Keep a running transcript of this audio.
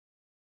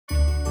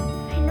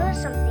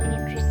know something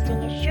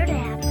interesting is sure to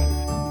happen.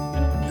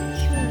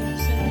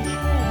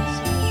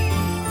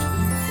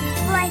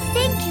 Well, I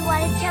think you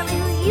ought to tell me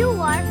who you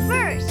are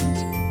first.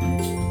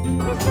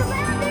 Mr.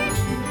 Rabbit?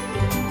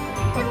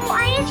 Then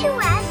why did you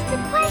ask the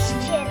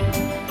question?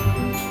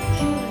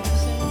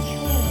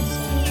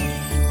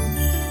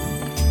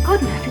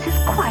 Goodness, this is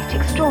quite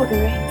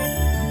extraordinary.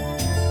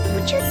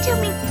 Would you tell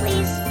me,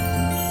 please,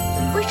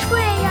 which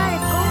way I ought to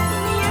go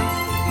from here?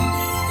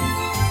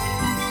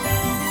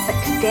 But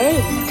today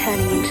is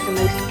turning into the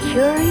most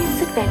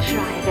curious adventure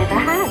I have ever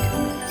had.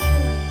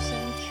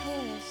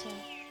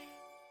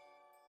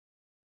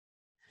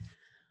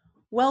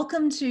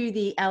 Welcome to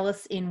the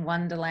Alice in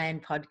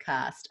Wonderland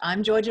podcast.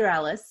 I'm Georgia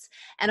Alice,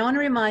 and I want to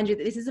remind you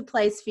that this is a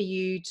place for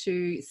you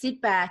to sit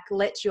back,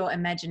 let your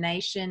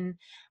imagination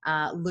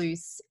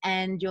loose,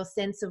 and your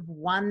sense of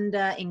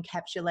wonder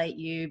encapsulate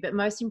you, but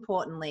most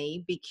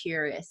importantly, be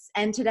curious.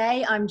 And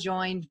today I'm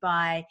joined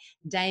by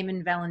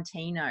Damon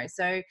Valentino.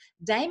 So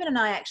Damon and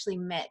I actually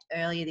met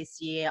earlier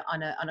this year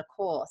on a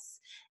course.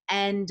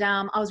 And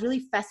I was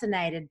really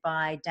fascinated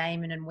by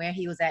Damon and where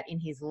he was at in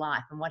his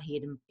life and what he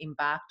had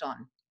embarked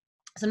on.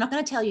 So I'm not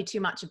going to tell you too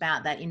much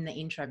about that in the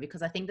intro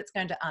because I think that's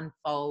going to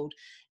unfold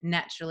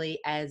naturally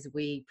as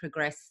we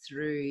progress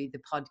through the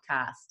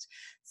podcast.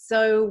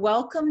 So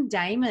welcome,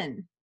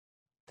 Damon.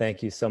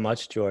 Thank you so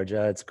much,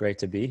 Georgia. It's great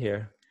to be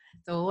here.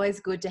 It's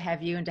always good to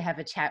have you and to have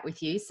a chat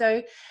with you.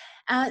 So,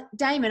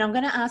 Damon, I'm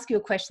going to ask you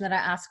a question that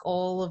I ask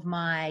all of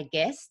my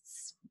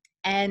guests.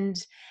 And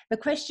the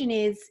question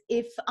is,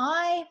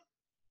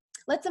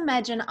 let's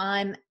imagine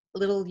I'm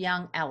little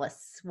young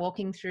Alice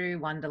walking through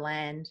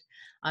Wonderland.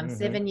 I'm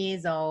 7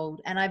 years old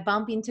and I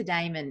bump into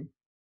Damon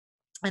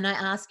and I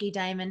ask you,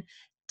 Damon,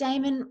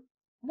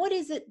 what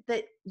is it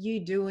that you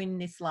do in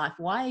this life?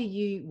 Why are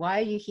you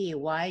here?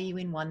 Why are you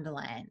in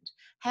Wonderland?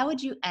 How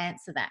would you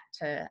answer that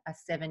to a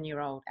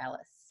 7-year-old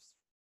Alice?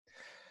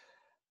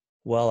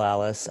 Well,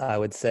 Alice, I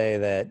would say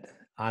that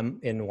I'm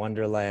in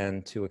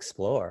Wonderland to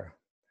explore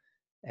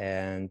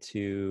and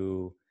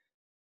to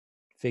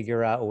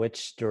figure out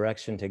which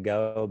direction to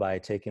go by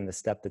taking the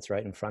step that's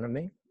right in front of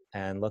me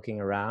and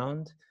looking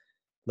around,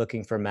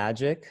 looking for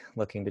magic,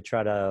 looking to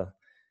try to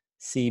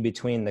see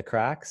between the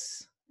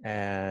cracks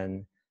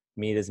and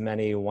meet as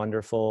many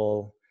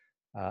wonderful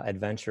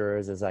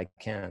adventurers as I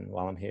can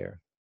while I'm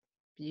here.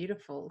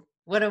 Beautiful.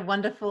 What a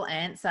wonderful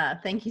answer.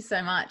 Thank you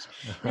so much.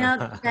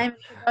 Now, Damon,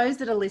 for those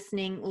that are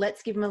listening,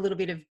 let's give them a little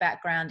bit of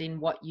background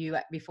in what you,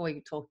 before you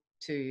talk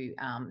to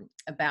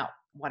about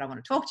what I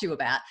want to talk to you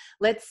about,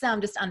 let's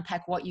just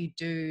unpack what you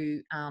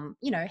do.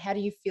 How do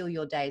you feel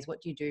your days?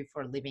 What do you do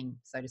for a living,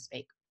 so to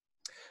speak?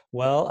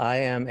 Well, I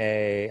am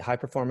a high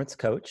performance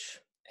coach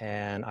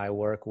and I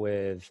work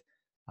with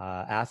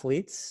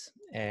athletes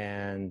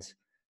and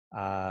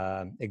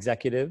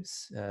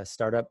executives,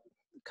 startup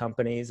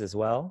companies as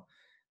well,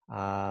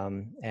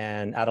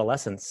 and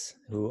adolescents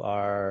who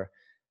are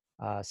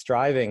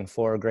striving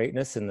for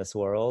greatness in this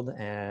world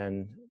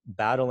and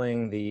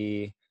battling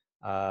the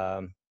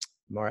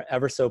more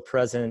ever so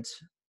present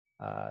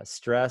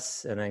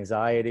stress and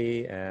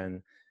anxiety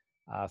and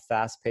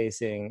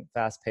fast-paced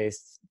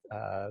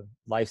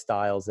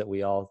lifestyles that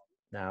we all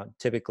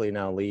typically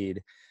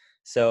lead.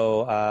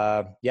 So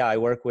I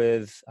work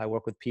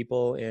with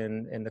people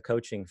in the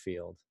coaching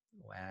field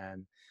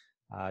and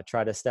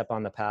try to step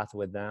on the path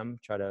with them,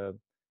 try to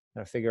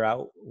figure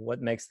out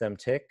what makes them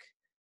tick,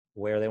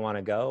 where they want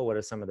to go, what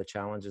are some of the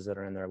challenges that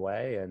are in their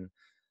way, and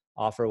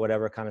offer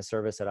whatever kind of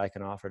service that I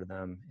can offer to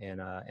them in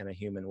a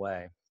human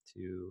way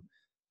to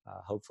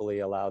hopefully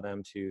allow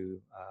them to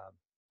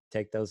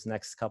take those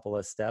next couple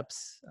of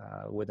steps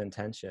with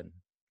intention.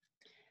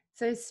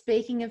 So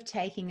speaking of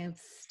taking of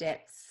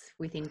steps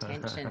with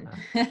intention,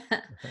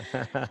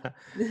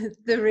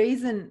 the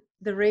reason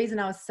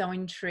I was so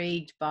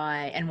intrigued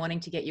by and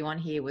wanting to get you on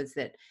here was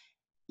that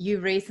you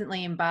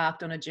recently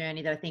embarked on a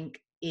journey that I think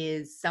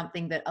is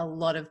something that a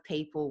lot of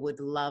people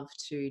would love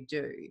to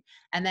do.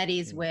 And that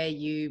is where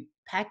you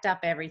packed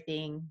up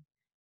everything,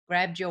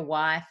 grabbed your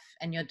wife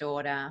and your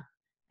daughter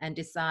and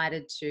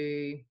decided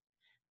to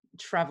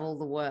travel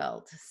the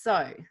world.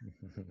 So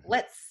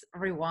let's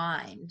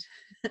rewind.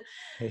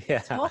 Yeah.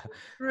 Talk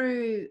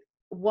through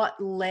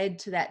what led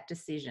to that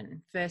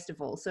decision, first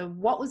of all. So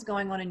what was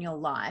going on in your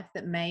life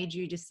that made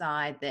you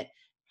decide that,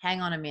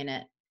 hang on a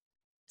minute,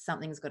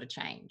 something's got to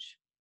change?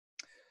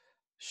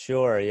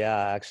 Sure. Yeah,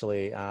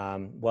 actually.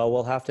 Well,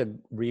 we'll have to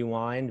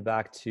rewind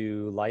back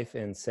to life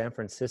in San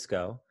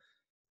Francisco,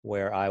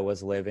 where I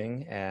was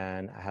living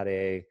and I had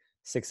a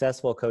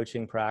successful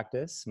coaching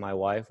practice. My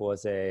wife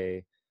was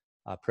a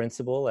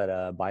principal at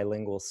a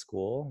bilingual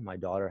school. My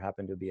daughter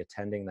happened to be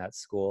attending that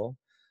school.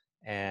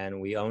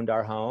 And we owned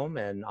our home.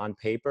 And on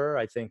paper,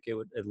 I think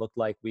it looked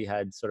like we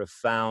had sort of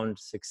found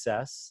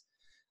success.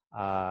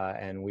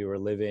 And we were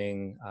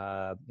living,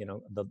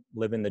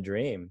 living the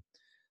dream.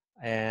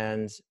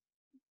 And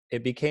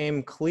it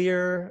became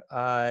clear,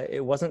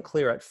 it wasn't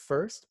clear at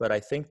first, but I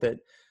think that,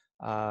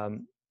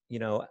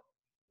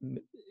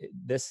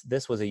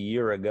 this was a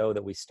year ago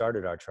that we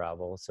started our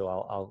travel.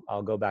 So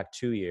I'll go back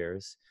 2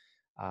 years.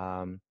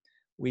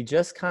 we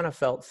just kind of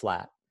felt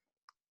flat,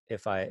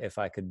 if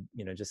I could,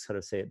 just sort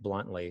of say it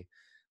bluntly,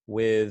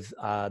 with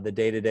the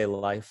day-to-day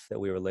life that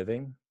we were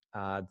living.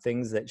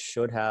 Things that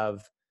should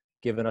have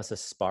given us a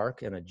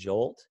spark and a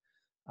jolt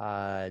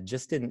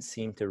just didn't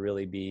seem to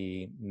really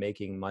be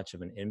making much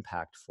of an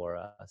impact for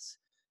us.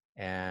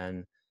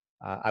 And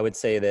I would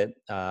say that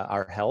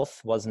our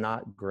health was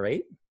not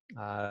great.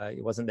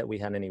 It wasn't that we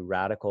had any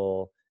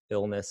radical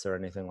illness or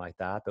anything like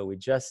that, but we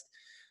just,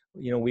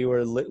 we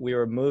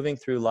were moving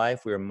through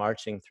life. We were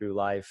marching through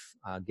life,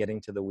 getting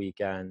to the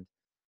weekend,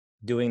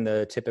 doing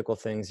the typical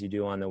things you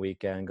do on the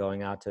weekend,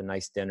 going out to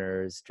nice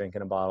dinners,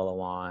 drinking a bottle of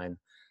wine,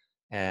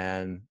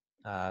 and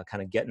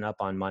kind of getting up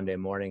on Monday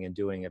morning and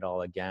doing it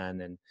all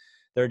again. And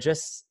there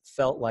just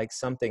felt like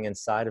something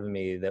inside of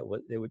me that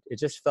it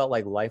just felt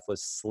like life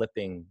was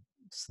slipping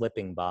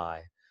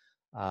by.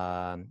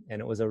 And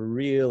it was a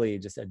really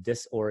just a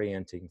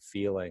disorienting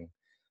feeling.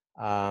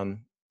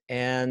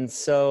 And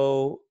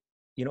so,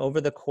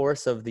 over the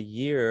course of the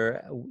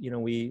year,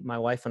 my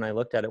wife and I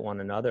looked at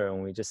one another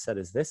and we just said,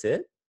 is this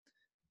it?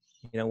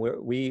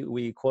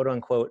 We quote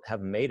unquote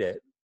have made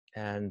it,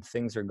 and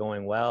things are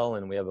going well,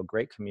 and we have a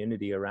great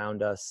community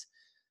around us.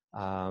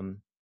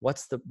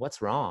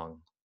 What's wrong?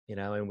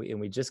 And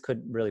we just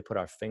couldn't really put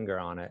our finger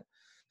on it.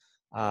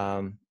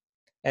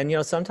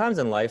 And sometimes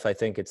in life, I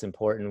think it's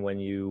important when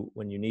you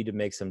need to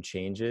make some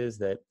changes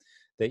that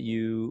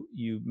you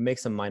make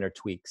some minor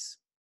tweaks.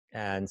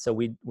 And so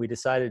we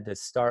decided to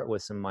start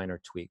with some minor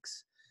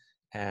tweaks,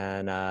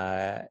 and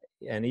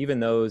even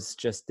those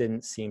just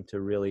didn't seem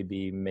to really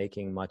be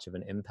making much of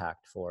an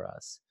impact for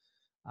us.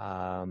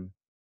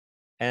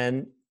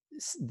 And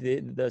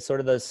the sort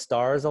of the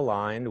stars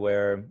aligned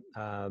where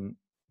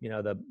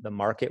the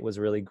market was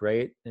really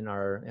great in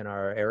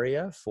our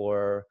area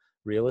for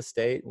real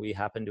estate. We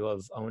happened to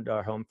have owned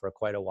our home for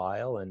quite a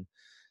while, and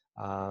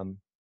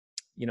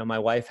my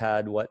wife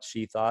had what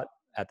she thought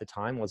at the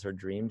time was her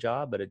dream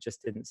job, but it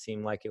just didn't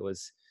seem like it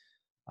was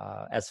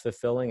as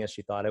fulfilling as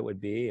she thought it would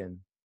be. And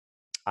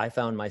I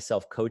found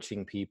myself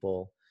coaching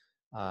people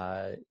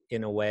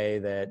in a way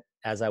that,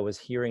 as I was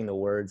hearing the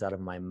words out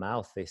of my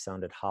mouth, they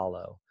sounded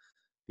hollow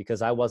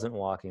because I wasn't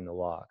walking the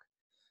walk.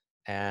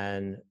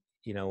 And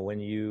when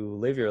you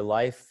live your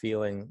life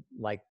feeling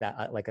like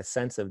that, like a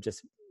sense of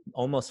just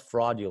almost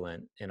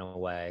fraudulent in a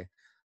way,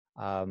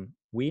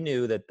 we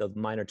knew that the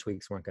minor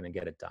tweaks weren't going to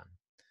get it done.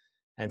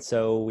 And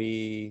so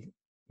we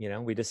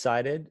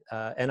decided,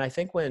 and I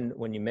think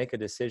when you make a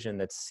decision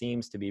that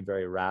seems to be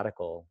very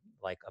radical,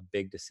 like a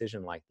big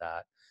decision like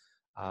that,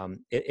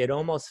 it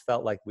almost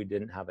felt like we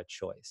didn't have a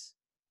choice.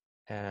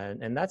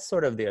 And that's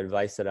sort of the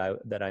advice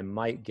that I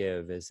might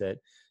give, is that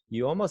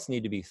you almost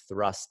need to be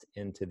thrust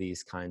into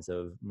these kinds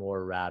of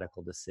more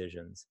radical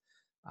decisions.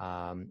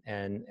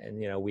 And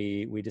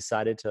we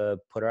decided to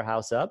put our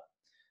house up,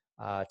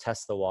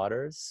 test the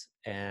waters,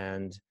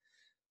 and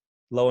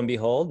lo and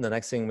behold, the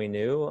next thing we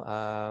knew,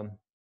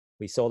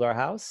 we sold our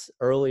house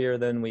earlier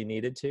than we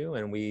needed to,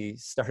 and we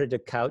started to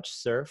couch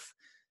surf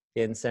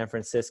in San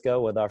Francisco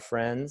with our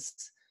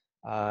friends.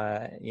 So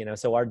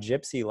our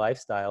gypsy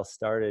lifestyle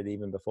started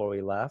even before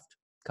we left,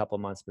 a couple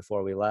months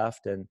before we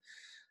left, and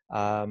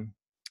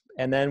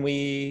then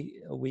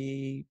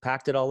we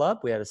packed it all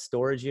up. We had a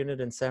storage unit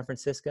in San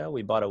Francisco.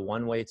 We bought a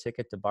one-way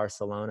ticket to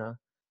Barcelona,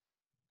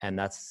 and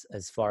that's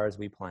as far as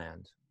we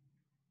planned.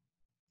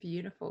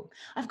 Beautiful.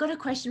 I've got a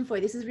question for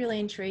you. This is really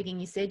intriguing.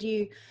 You said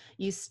you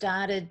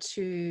started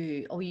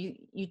to, or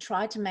you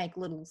tried to make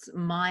little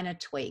minor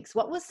tweaks.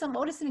 What are some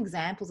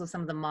examples of some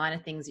of the minor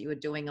things that you were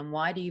doing, and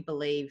why do you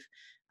believe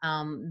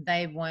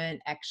they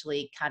weren't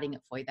actually cutting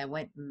it for you? They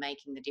weren't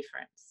making the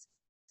difference?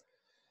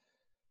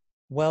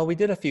 Well, we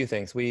did a few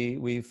things.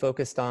 We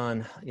focused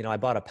on, I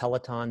bought a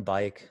Peloton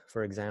bike,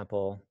 for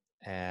example,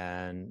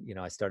 and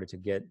I started to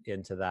get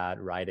into that,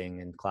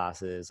 riding and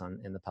classes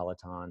in the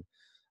Peloton.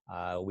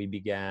 We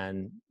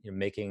began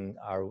making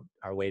our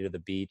way to the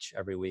beach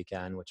every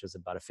weekend, which was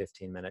about a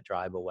 15-minute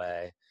drive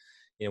away.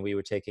 We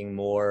were taking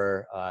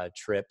more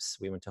trips.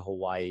 We went to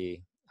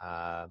Hawaii,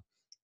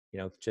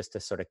 just to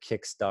sort of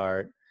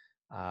kickstart,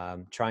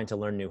 trying to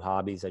learn new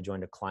hobbies. I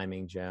joined a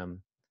climbing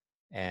gym,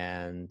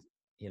 and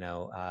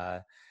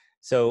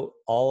so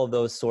all of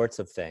those sorts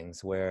of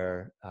things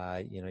where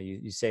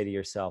you say to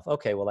yourself,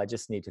 okay, well, I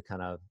just need to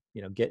kind of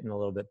get in a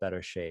little bit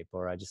better shape,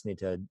 or I just need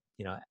to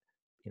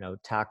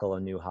tackle a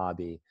new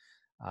hobby,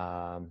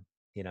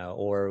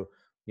 or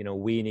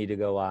we need to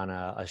go on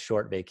a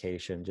short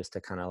vacation just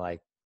to kind of like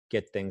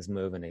get things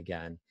moving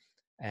again.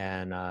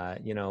 And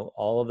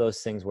all of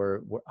those things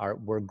were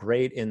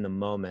great in the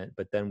moment,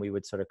 but then we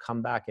would sort of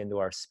come back into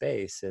our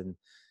space, and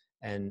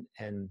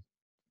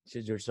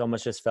there's so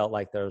much just felt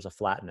like there was a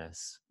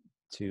flatness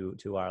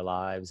to our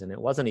lives, and it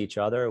wasn't each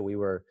other. We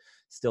were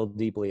still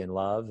deeply in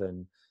love,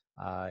 and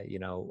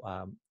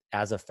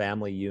as a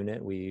family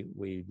unit,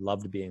 we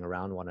loved being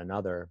around one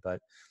another,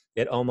 but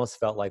it almost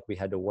felt like we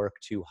had to work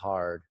too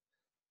hard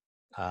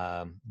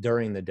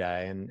during the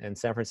day. And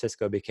San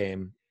Francisco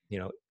became,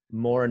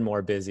 more and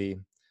more busy,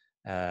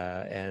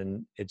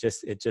 and it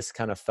just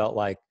kind of felt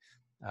like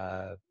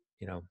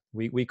you know,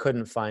 we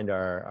couldn't find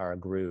our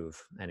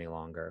groove any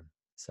longer.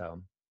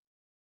 So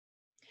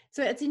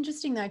So it's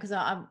interesting though, because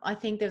I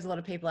think there's a lot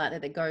of people out there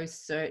that go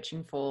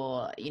searching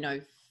for,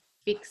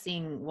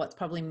 fixing what's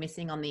probably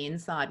missing on the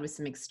inside with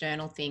some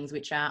external things,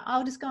 which are,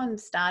 I'll just go and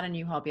start a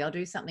new hobby, I'll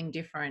do something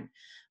different.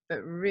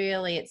 But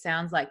really, it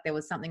sounds like there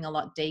was something a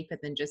lot deeper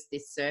than just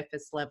this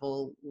surface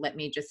level. Let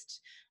me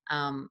just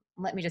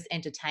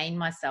entertain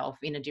myself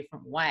in a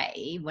different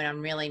way when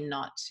I'm really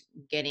not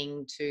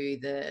getting to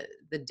the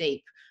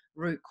deep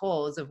root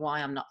cause of why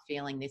I'm not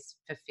feeling this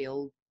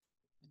fulfilled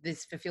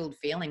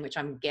feeling, which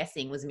I'm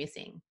guessing was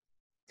missing.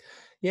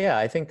 yeah,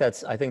 I think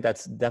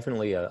that's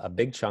definitely a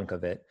big chunk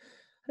of it.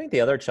 I think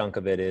the other chunk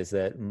of it is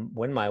that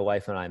when my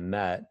wife and I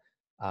met,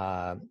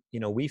 you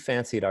know, we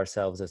fancied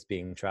ourselves as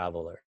being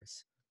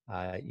travelers.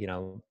 You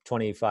know,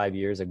 25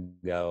 years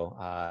ago,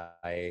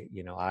 I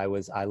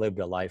lived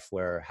a life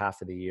where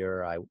half of the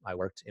year I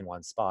worked in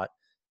one spot,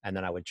 and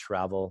then I would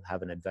travel,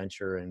 have an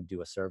adventure, and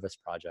do a service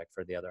project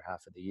for the other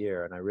half of the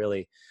year.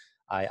 And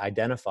I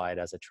identified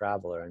as a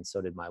traveler, and so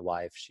did my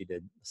wife. She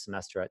did a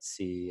semester at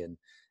sea,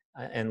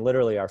 and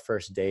literally our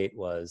first date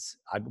was,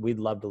 we'd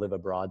love to live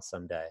abroad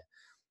someday,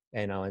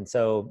 you know. And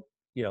so,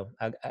 you know,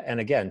 and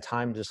again,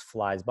 time just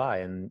flies by,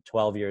 and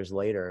 12 years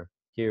later,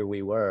 here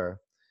we were,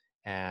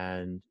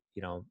 and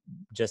you know,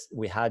 just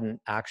we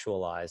hadn't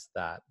actualized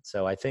that.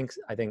 So I think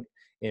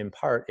in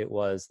part it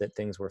was that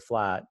things were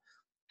flat,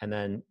 and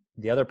then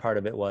the other part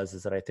of it was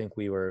is that I think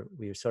we were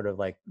sort of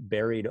like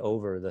buried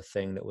over the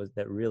thing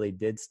that really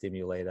did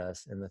stimulate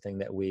us, and the thing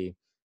that we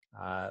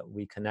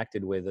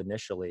connected with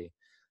initially.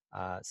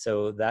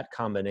 So that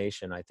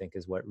combination, I think,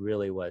 is what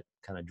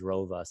kind of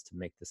drove us to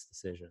make this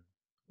decision.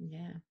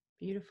 Yeah,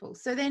 beautiful.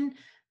 So then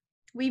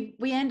we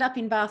end up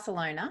in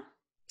Barcelona.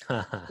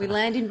 We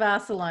land in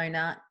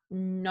Barcelona,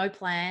 no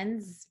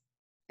plans.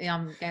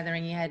 I'm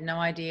gathering you had no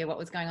idea what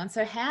was going on.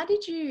 So how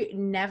did you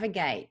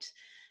navigate?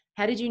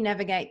 How did you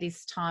navigate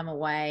this time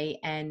away?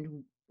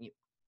 And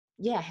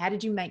yeah, how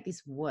did you make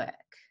this work?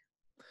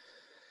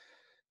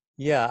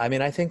 Yeah, I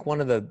mean, I think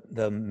one of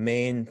the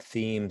main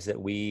themes that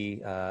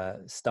we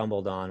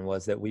stumbled on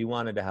was that we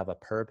wanted to have a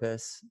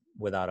purpose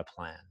without a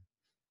plan.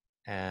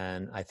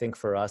 And I think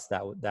for us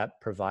that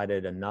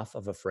provided enough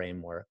of a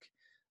framework,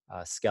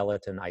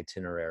 skeleton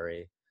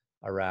itinerary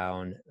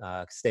around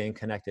staying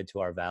connected to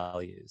our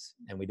values.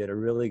 And we did a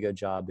really good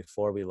job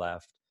before we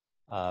left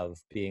of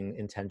being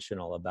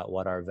intentional about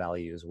what our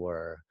values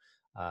were.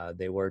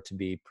 They were to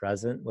be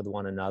present with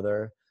one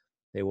another.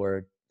 They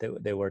were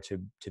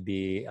to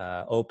be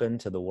open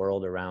to the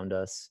world around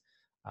us.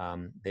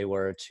 They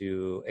were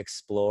to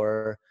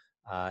explore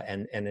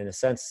and in a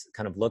sense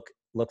kind of look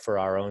for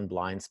our own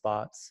blind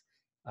spots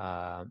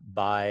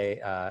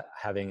by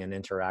having an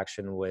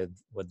interaction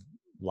with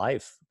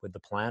life, with the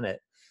planet.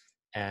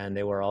 And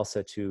they were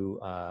also to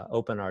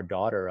open our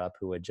daughter up,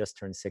 who had just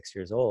turned 6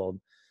 years old,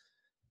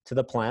 to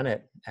the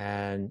planet.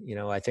 And you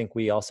know, I think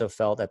we also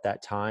felt at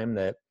that time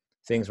that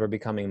things were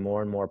becoming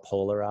more and more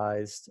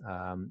polarized.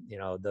 You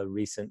know, the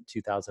recent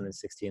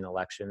 2016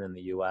 election in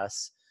the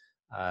U.S.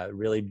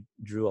 Really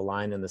drew a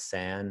line in the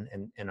sand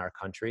in our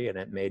country, and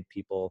it made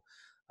people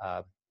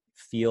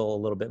feel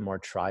a little bit more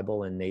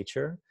tribal in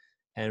nature.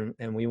 And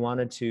we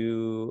wanted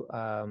to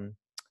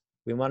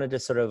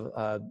sort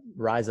of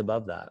rise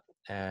above that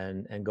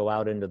and go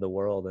out into the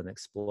world and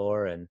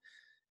explore and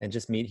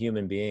just meet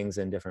human beings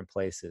in different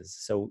places.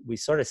 So we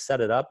sort of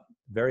set it up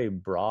very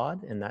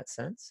broad in that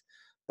sense.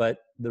 But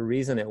the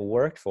reason it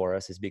worked for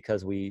us is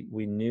because we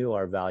knew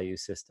our value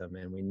system,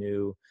 and we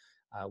knew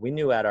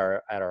at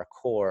our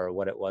core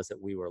what it was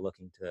that we were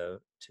looking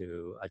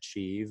to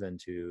achieve and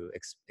to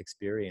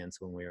experience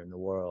when we were in the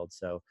world.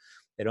 So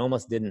it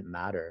almost didn't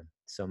matter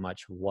so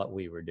much what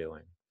we were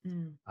doing.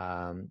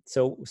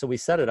 So we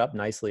set it up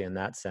nicely in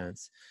that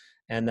sense.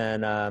 And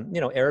then, you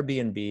know,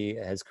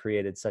 Airbnb has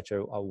created such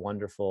a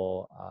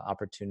wonderful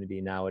opportunity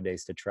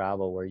nowadays to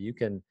travel, where you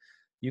can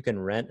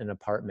rent an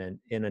apartment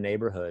in a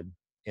neighborhood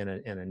in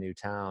a new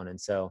town. And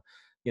so,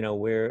 you know,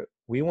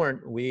 we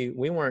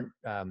weren't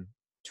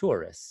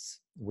tourists.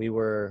 We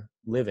were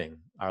living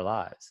our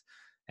lives.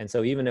 And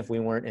so even if we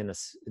weren't in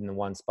the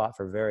one spot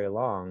for very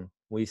long,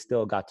 we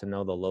still got to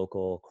know the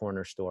local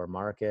corner store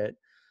market.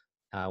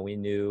 We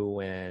knew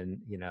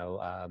when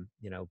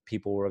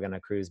people were going to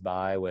cruise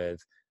by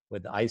with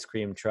the ice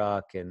cream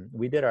truck, and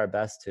we did our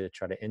best to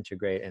try to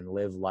integrate and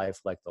live life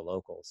like the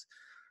locals.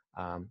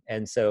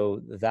 And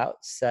so that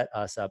set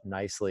us up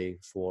nicely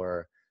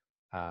for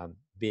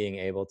being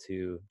able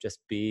to just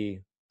be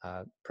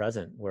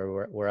present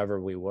wherever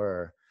we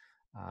were.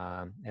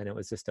 And it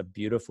was just a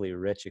beautifully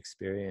rich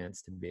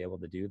experience to be able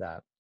to do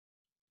that.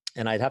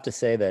 And I'd have to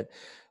say that,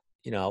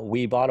 you know,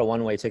 we bought a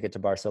one-way ticket to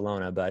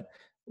Barcelona, but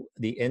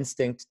the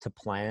instinct to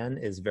plan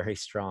is very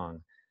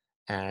strong.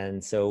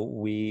 And so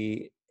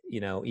we, you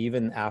know,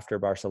 even after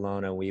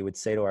Barcelona, we would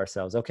say to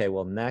ourselves, okay,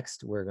 well,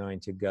 next we're going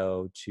to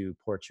go to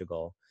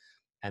Portugal.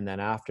 And then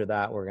after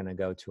that, we're going to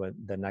go to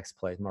the next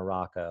place,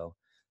 Morocco.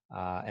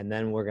 And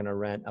then we're going to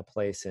rent a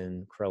place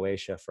in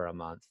Croatia for a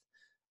month.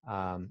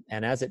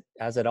 And as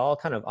it all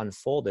kind of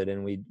unfolded,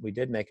 and we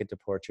did make it to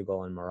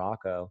Portugal and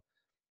Morocco,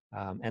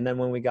 and then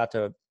when we got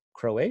to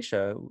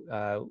Croatia,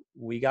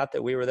 we got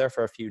that we were there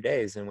for a few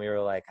days, and we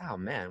were like, oh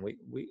man,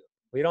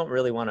 we don't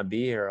really want to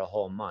be here a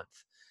whole month.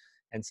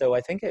 And so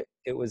I think it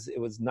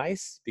was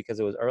nice because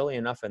it was early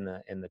enough in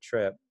the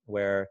trip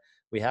where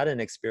we had an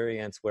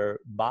experience where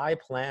by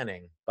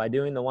planning, by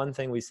doing the one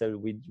thing we said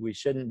we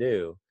shouldn't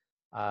do,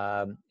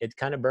 it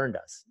kind of burned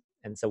us.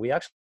 And so we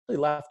actually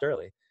left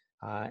early,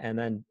 and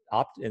then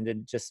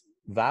just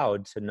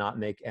vowed to not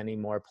make any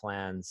more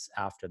plans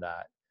after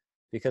that,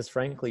 because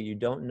frankly, you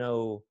don't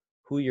know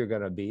who you're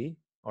going to be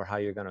or how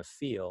you're going to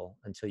feel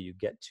until you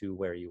get to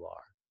where you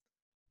are.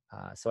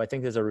 So I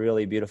think there's a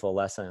really beautiful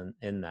lesson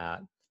in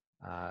that.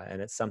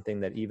 And it's something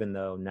that even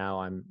though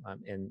now I'm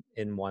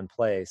in one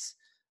place,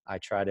 I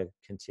try to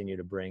continue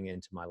to bring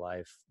into my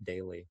life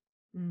daily.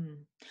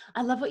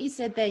 I love what you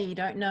said there. You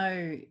don't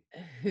know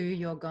who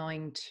you're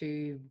going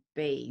to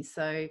be.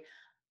 So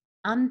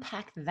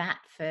unpack that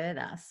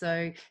further.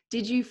 So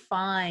did you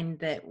find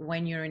that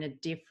when you're in a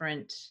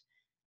different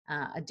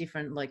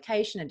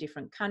location, a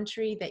different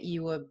country, that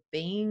you were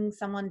being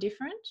someone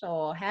different,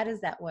 or how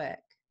does that work?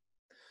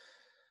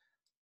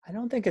 I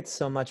don't think it's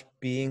so much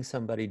being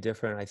somebody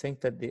different. I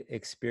think that the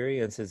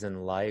experiences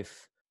in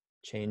life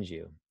change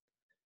you,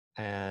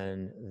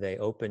 and they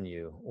open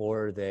you,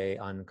 or they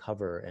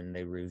uncover and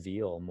they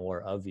reveal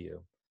more of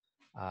you.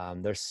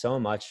 There's so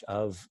much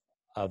of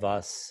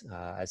us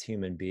as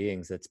human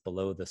beings that's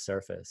below the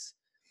surface,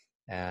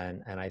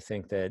 and I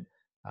think that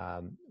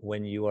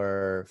when you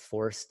are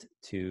forced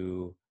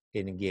to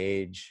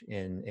engage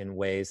in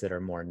ways that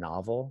are more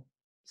novel,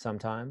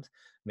 sometimes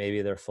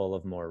maybe they're full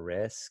of more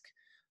risk.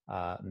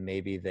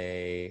 Maybe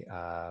they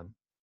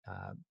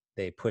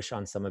push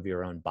on some of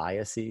your own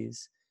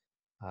biases,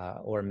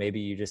 or maybe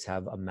you just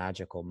have a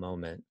magical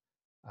moment.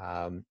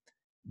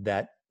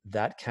 That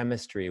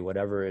chemistry,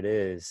 whatever it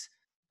is,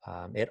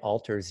 it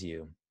alters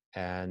you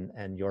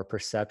and your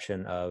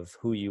perception of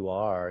who you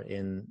are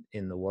in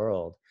the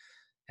world.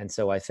 And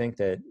so I think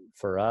that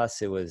for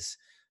us, it was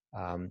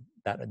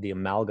that the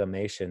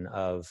amalgamation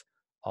of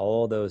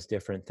all those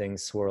different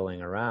things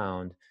swirling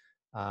around,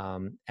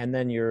 and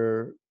then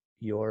your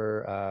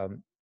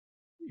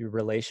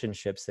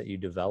relationships that you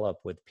develop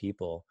with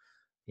people.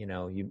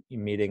 You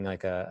meeting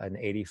like an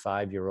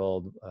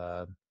 85-year-old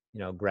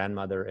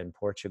grandmother in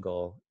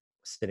Portugal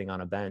sitting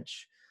on a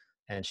bench,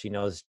 and she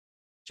knows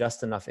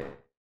just enough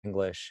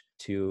English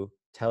to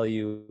tell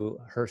you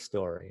her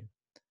story,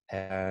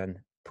 and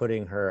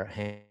putting her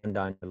hand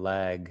on your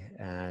leg,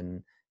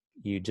 and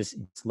you just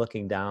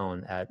looking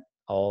down at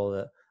all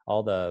the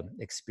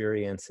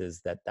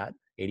experiences that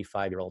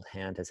 85-year-old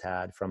hand has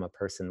had from a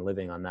person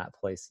living on that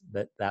place,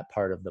 that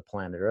part of the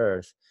planet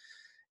Earth.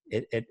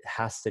 It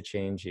has to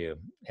change you.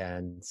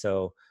 And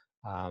so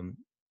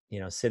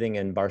sitting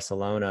in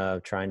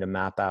Barcelona trying to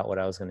map out what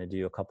I was going to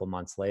do a couple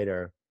months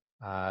later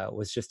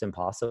was just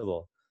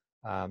impossible.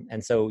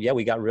 And so, yeah,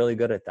 we got really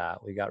good at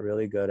that. We got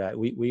really good at,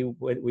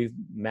 we've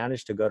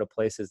managed to go to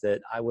places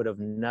that I would have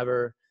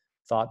never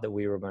thought that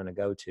we were going to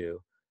go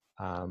to.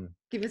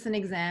 Give us an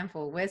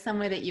example. Where's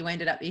somewhere that you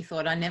ended up, you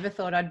thought, I never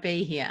thought I'd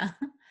be here?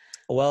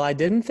 Well, I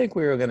didn't think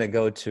we were going to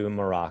go to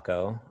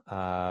Morocco.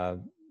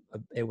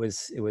 It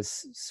was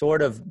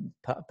sort of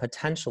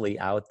potentially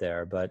out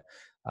there, but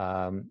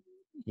when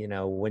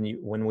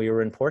we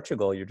were in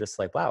Portugal, you're just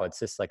like, wow, it's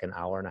just like an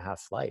hour and a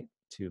half flight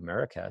to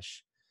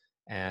Marrakesh.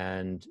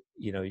 And,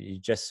 you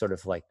just sort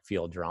of like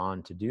feel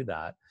drawn to do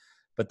that.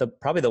 But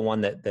probably the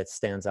one that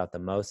stands out the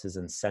most is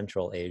in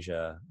Central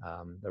Asia,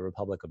 the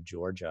Republic of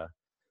Georgia.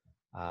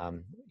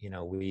 To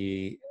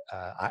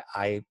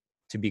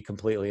be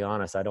completely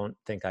honest, I don't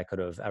think I could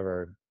have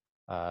ever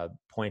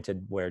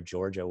pointed where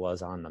Georgia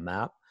was on the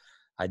map.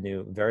 I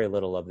knew very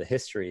little of the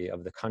history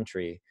of the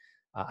country.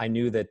 I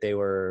knew that they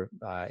were,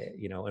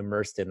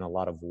 immersed in a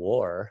lot of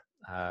war,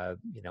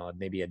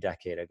 maybe a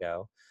decade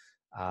ago.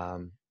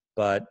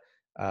 But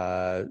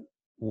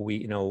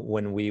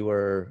when we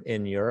were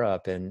in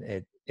Europe,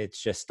 and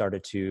it's just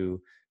started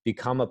to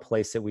become a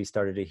place that we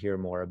started to hear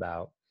more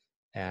about.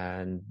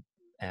 And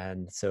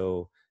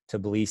so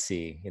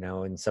Tbilisi,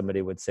 and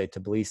somebody would say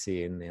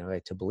Tbilisi, and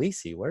like,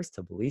 Tbilisi, where's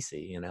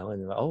Tbilisi? And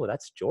oh,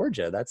 that's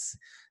Georgia. That's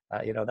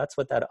that's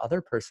what that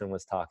other person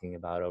was talking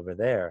about over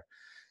there.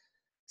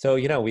 So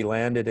we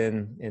landed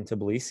in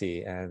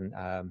Tbilisi and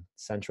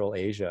Central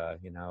Asia,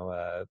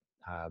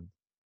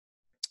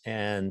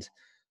 and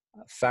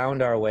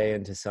found our way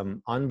into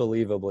some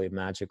unbelievably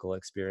magical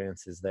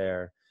experiences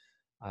there.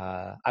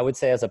 I would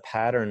say as a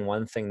pattern,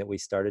 one thing that we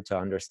started to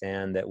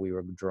understand that we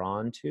were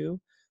drawn to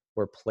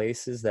were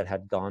places that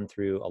had gone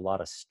through a lot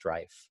of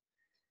strife,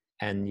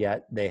 and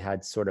yet they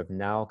had sort of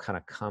now kind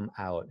of come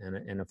out.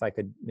 And if I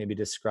could maybe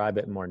describe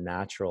it more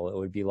natural, it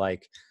would be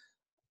like,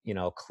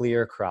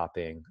 clear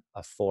cropping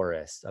a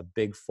forest, a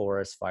big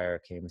forest fire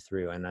came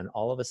through, and then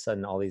all of a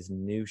sudden, all these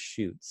new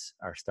shoots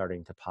are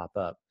starting to pop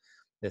up.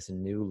 This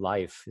new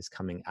life is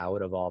coming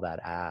out of all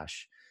that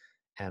ash.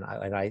 And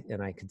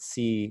I could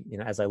see,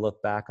 as I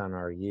look back on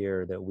our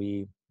year, that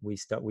we we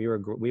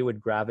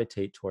would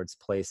gravitate towards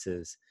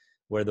places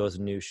where those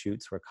new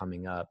shoots were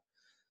coming up.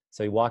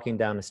 So walking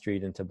down the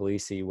street in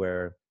Tbilisi,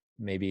 where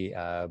maybe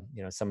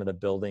some of the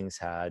buildings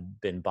had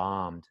been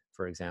bombed,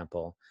 for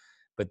example,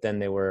 but then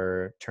they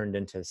were turned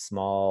into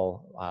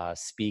small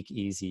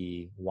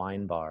speakeasy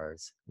wine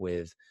bars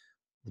with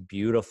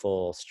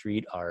beautiful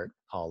street art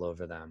all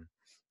over them.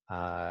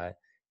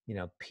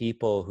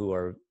 People who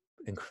are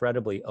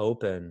incredibly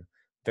open,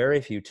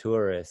 very few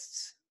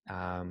tourists,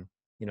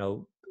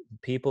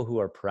 people who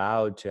are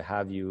proud to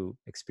have you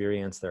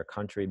experience their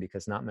country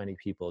because not many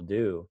people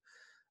do.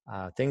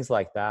 Things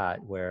like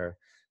that, where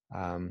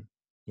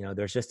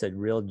there's just a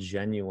real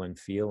genuine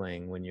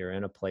feeling when you're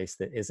in a place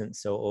that isn't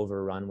so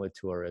overrun with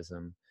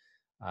tourism,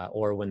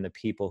 or when the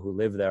people who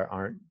live there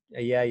aren't,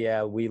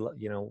 we,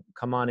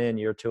 come on in,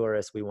 you're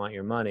tourists, we want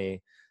your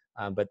money,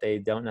 but they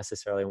don't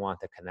necessarily want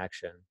the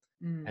connection.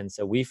 And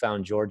so we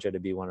found Georgia to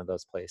be one of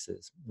those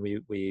places.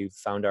 We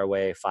found our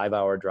way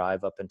 5-hour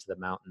drive up into the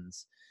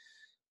mountains,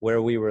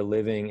 where we were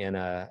living in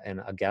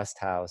a guest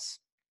house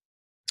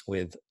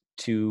with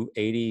 2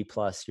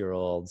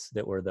 80-plus-year-olds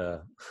that were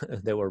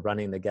that were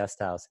running the guest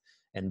house,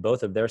 and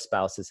both of their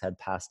spouses had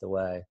passed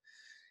away,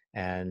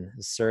 and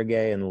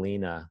Sergey and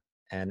Lena.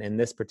 And in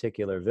this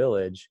particular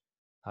village,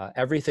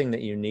 everything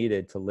that you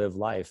needed to live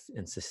life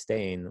and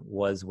sustain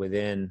was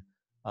within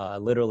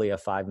literally a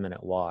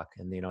 5-minute walk.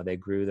 And they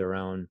grew their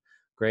own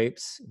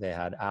grapes, they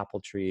had apple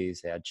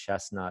trees, they had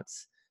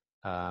chestnuts,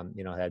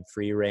 had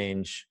free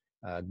range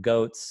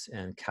goats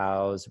and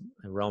cows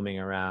roaming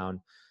around.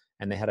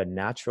 And they had a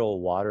natural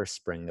water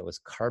spring that was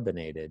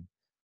carbonated.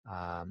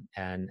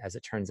 And as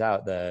it turns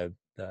out, the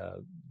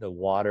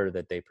water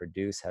that they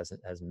produce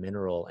has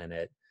mineral in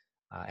it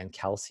and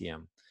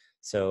calcium.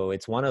 So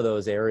it's one of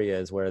those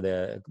areas where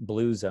the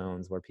blue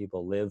zones, where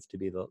people live to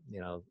be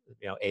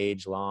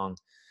age long,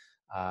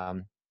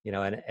 and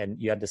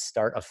you had to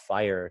start a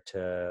fire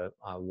to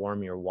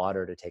warm your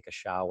water to take a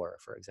shower,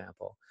 for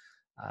example.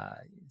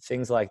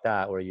 Things like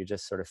that, where you're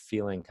just sort of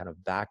feeling kind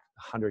of back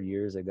 100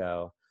 years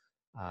ago.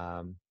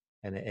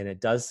 And it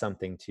does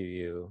something to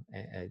you,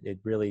 and it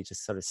really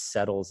just sort of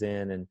settles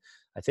in. And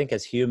I think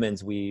as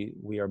humans, we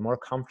are more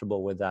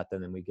comfortable with that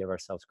than we give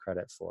ourselves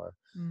credit for.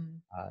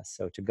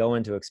 So to go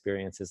into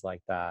experiences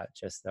like that,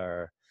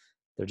 they're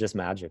just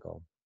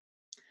magical.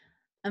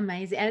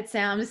 Amazing. And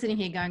I'm just sitting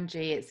here going,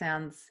 gee, it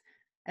sounds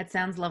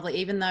lovely.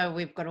 Even though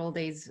we've got all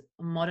these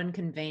modern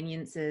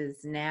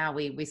conveniences now,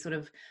 we sort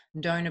of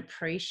don't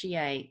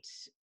appreciate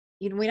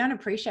we don't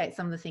appreciate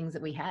some of the things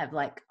that we have,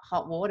 like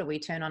hot water. We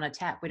turn on a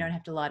tap. We don't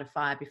have to light a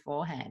fire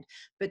beforehand,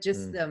 but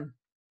just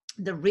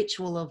the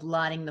ritual of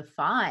lighting the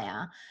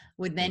fire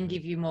would then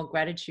give you more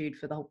gratitude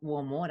for the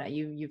warm water.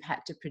 You've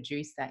had to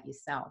produce that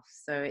yourself.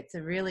 So it's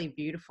a really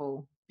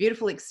beautiful,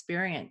 beautiful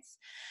experience.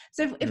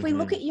 So if we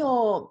look at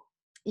your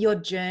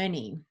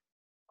journey,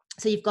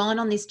 so you've gone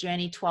on this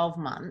journey 12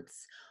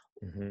 months.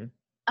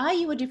 Are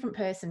you a different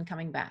person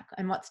coming back?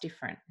 And what's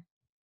different,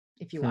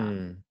 if you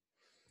are?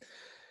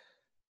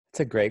 It's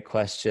a great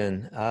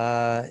question.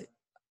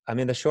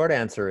 The short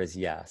answer is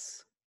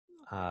yes.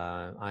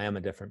 I am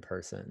a different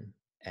person.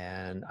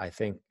 And I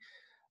think,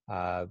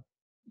 I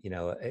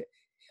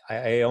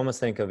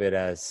almost think of it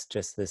as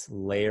just this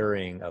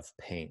layering of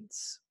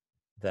paints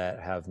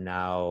that have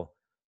now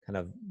kind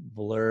of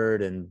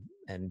blurred and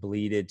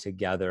bleeded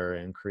together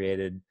and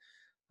created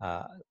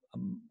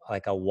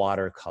like a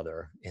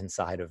watercolor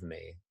inside of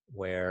me,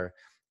 where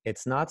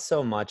it's not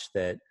so much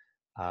that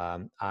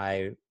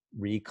I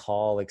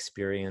recall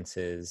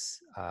experiences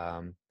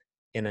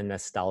in a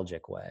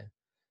nostalgic way.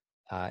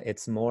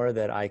 It's more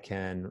that I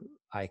can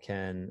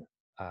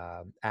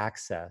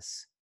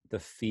access the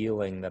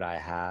feeling that I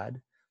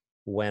had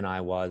when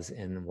I was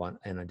in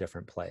a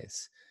different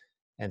place.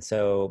 And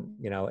so,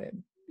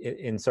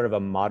 in sort of a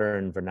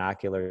modern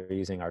vernacular,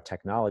 using our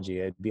technology,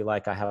 it'd be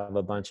like I have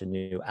a bunch of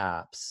new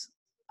apps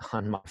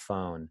on my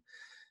phone,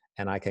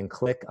 and I can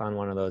click on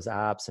one of those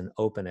apps and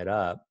open it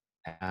up,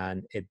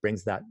 and it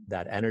brings that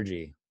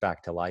energy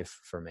back to life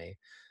for me.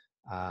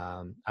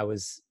 I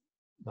was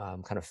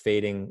kind of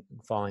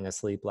falling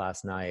asleep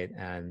last night,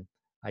 and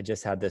I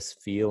just had this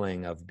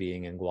feeling of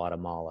being in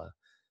Guatemala,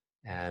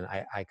 and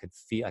I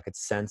could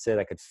sense it,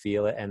 I could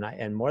feel it,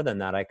 and more than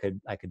that, I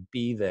could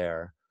be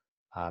there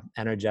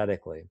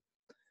energetically.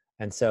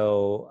 And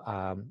so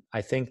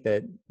I think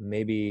that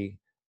maybe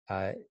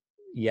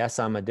yes,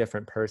 I'm a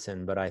different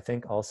person, but I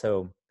think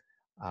also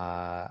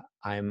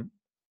I'm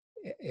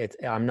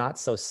not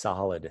so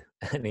solid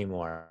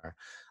anymore.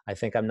 I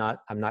think I'm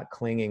not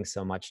clinging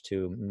so much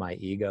to my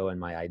ego and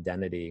my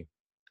identity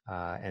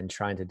and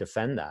trying to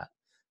defend that.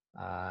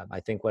 I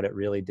think what it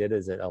really did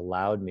is it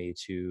allowed me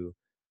to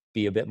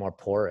be a bit more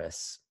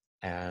porous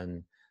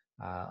and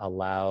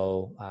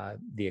allow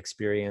the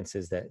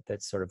experiences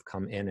that sort of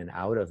come in and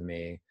out of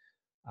me,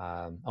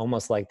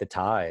 almost like the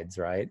tides,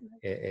 right?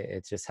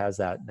 It just has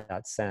that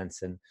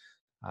sense. And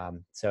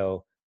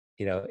so,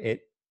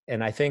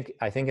 and I think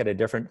at a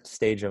different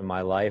stage of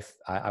my life,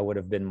 I would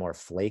have been more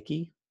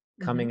flaky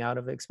coming out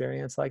of an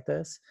experience like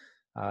this.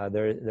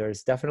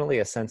 There's definitely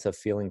a sense of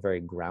feeling very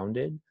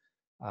grounded,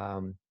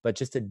 but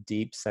just a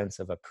deep sense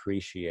of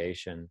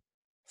appreciation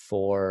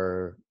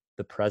for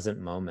the present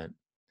moment,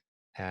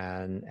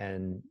 and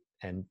and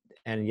and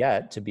and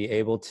yet to be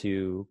able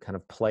to kind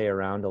of play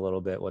around a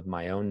little bit with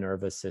my own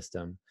nervous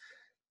system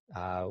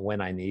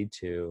when I need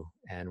to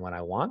and when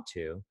I want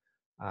to,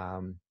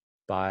 um,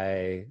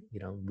 by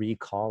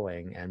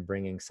recalling and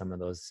bringing some of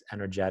those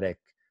energetic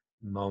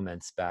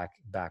moments back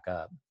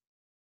up.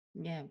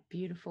 Yeah,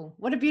 beautiful.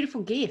 What a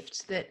beautiful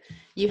gift that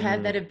you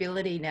have that Mm,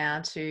 ability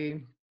now to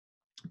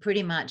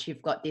pretty much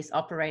you've got this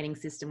operating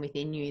system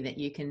within you that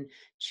you can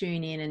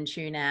tune in and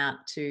tune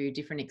out to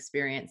different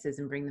experiences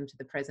and bring them to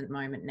the present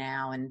moment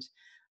now, and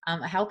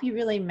help you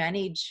really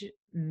manage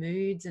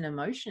moods and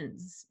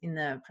emotions in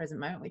the present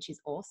moment, which is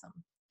awesome.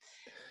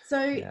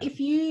 So yeah.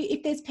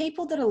 if there's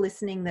people that are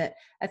listening that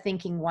are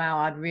thinking, wow,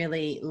 I'd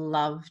really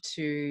love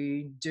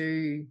to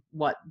do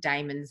what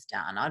Damon's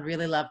done. I'd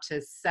really love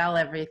to sell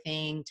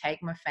everything,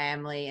 take my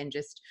family and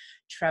just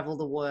travel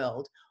the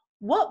world.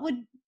 What would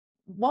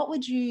what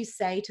would you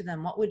say to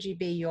them? What would you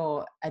be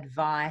your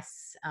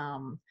advice?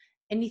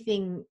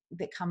 Anything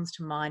that comes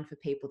to mind for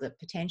people that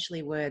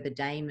potentially were the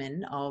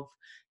Damon of,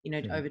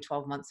 Mhm. over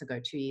 12 months ago,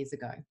 2 years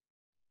ago?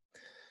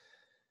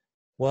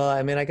 Well,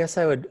 I mean, I guess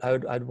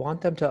I'd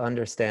want them to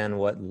understand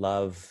what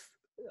love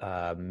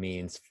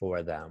means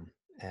for them.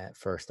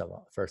 First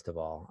of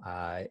all,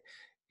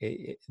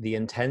 the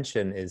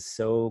intention is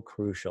so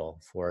crucial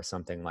for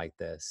something like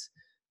this.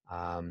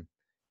 Um,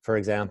 for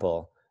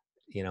example,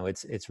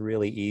 it's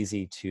really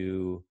easy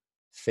to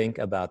think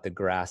about the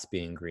grass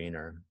being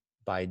greener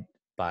by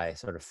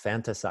sort of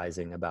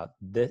fantasizing about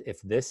this.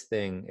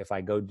 If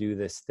I go do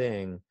this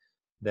thing,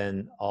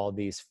 then all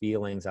these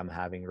feelings I'm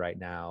having right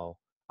now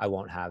I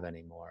won't have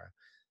anymore.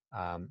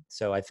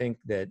 So I think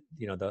that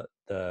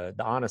the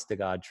honest to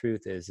God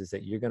truth is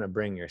that you're going to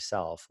bring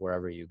yourself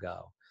wherever you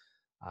go.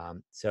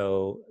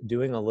 So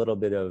doing a little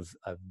bit of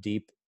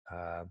deep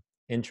uh,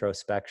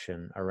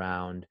 introspection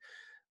around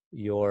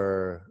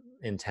your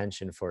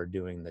intention for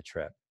doing the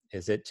trip.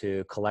 Is it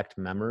to collect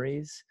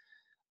memories?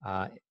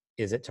 Uh,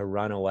 is it to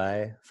run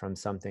away from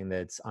something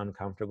that's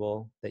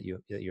uncomfortable that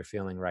you're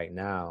feeling right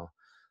now,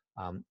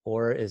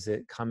 or is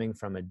it coming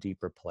from a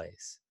deeper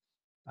place?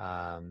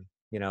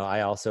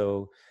 I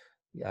also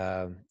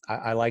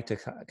I like to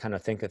kind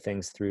of think of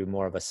things through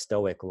more of a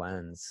stoic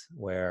lens,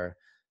 where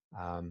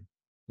um,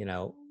 you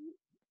know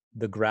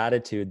the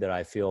gratitude that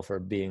I feel for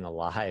being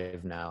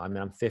alive now. I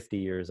mean, I'm 50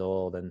 years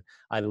old, and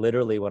I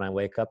literally, when I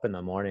wake up in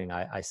the morning,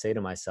 I say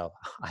to myself,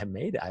 I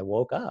made it. I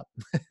woke up.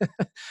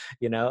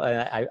 And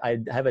I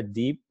have a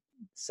deep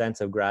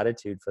sense of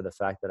gratitude for the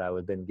fact that I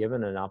was been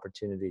given an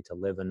opportunity to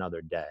live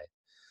another day.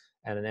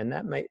 And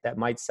that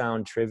might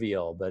sound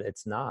trivial, but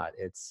it's not.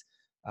 It's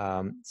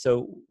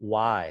so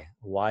why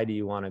do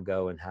you want to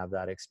go and have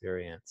that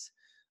experience?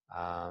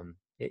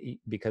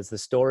 Because the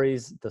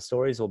stories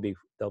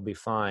they'll be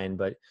fine,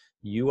 but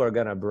you are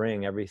going to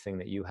bring everything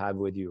that you have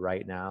with you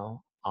right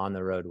now on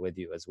the road with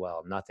you as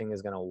well. Nothing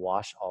is going to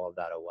wash all of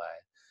that away.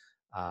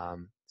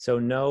 So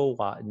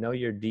know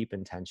your deep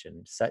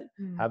intention.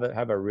 Mm.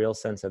 Have a real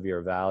sense of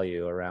your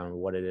value around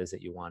what it is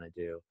that you want to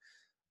do.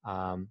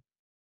 Um,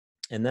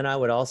 and then I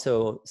would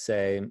also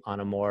say,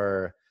 on a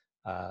more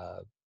uh,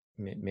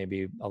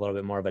 maybe a little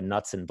bit more of a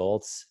nuts and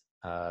bolts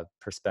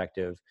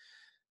perspective,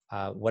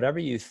 whatever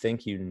you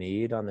think you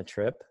need on the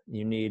trip,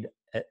 you need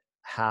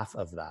half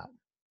of that.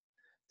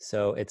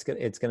 So it's going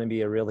to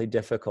be a really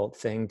difficult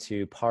thing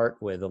to part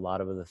with a lot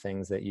of the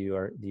things that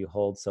you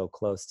hold so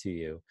close to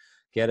you.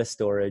 Get a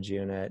storage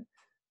unit,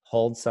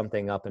 hold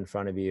something up in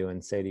front of you,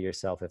 and say to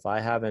yourself, if I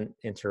haven't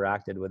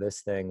interacted with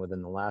this thing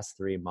within the last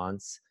 3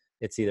 months,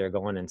 it's either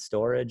going in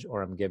storage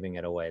or I'm giving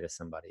it away to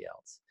somebody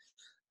else.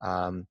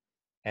 Um,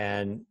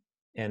 and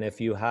and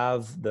if you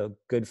have the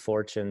good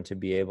fortune to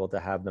be able to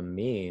have the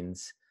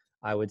means,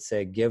 I would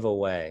say give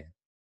away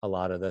a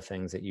lot of the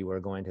things that you were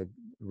going to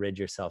rid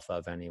yourself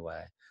of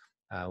anyway.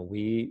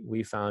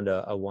 We found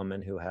a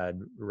woman who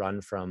had run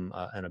from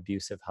an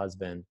abusive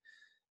husband,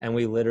 and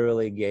we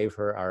literally gave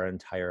her our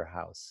entire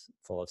house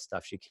full of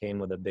stuff. She came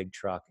with a big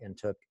truck and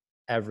took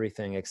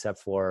everything except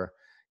for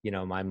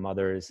my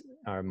mother's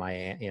or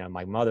my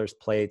mother's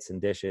plates and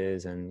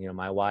dishes, and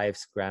my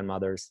wife's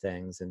grandmother's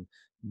things, and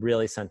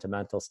really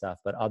sentimental stuff.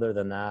 But other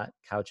than that,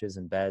 couches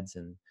and beds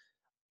and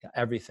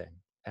everything.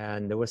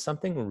 And there was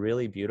something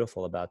really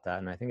beautiful about that,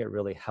 and I think it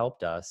really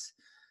helped us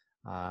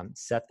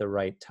set the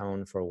right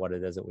tone for what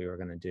it is that we were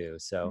going to do.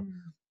 So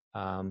Mm.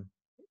 um,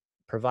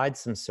 provide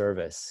some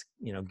service.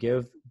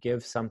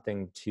 Give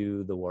something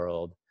to the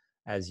world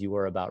as you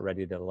were about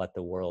ready to let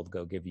the world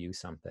go give you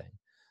something.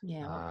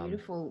 Yeah, what um,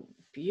 beautiful,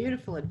 yeah.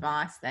 beautiful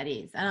advice that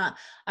is. And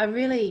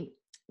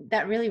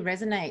that really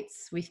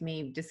resonates with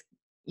me. Just,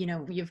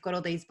 you've got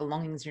all these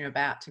belongings, you're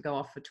about to go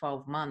off for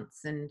 12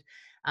 months, and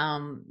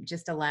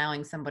just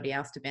allowing somebody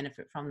else to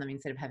benefit from them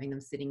instead of having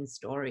them sitting in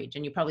storage.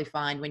 And you probably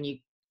find when you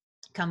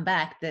come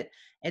back that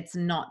it's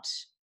not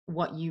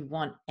what you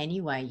want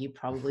anyway. You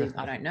probably,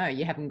 I don't know,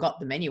 you haven't got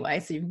them anyway,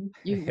 so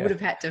you would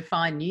have had to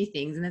find new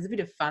things, and there's a bit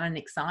of fun and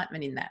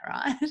excitement in that,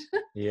 right?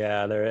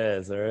 Yeah, there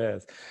is. Yeah.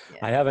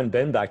 I haven't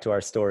been back to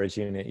our storage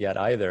unit yet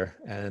either,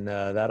 and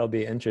that'll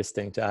be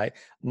interesting.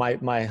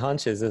 My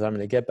hunch is I'm going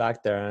to get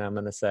back there and I'm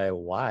going to say,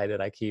 why did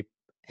I keep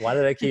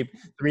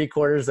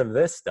 3/4 of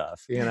this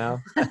stuff? You know,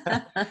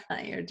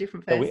 You're a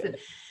different So person.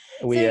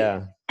 we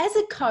So as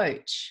a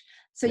coach,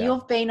 so Yeah.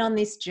 you've been on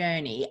this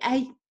journey.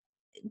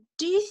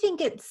 Do you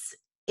think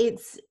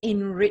it's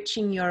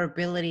enriching your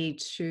ability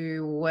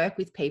to work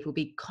with people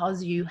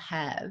because you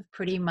have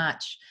pretty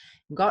much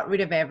got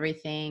rid of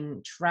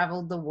everything,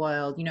 traveled the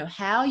world? You know,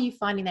 how are you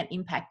finding that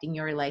impacting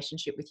your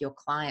relationship with your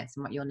clients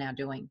and what you're now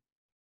doing?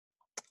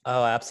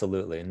 Oh,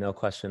 absolutely. No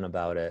question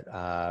about it.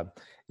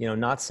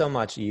 Not so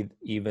much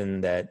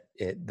even that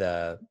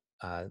uh,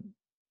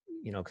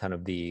 kind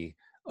of the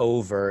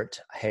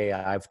overt, hey,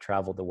 I've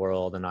traveled the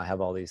world and I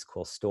have all these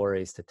cool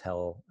stories to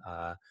tell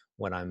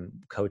when I'm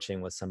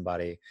coaching with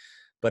somebody.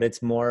 But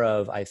it's more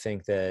of, I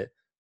think that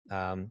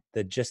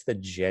just the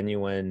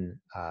genuine,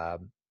 uh,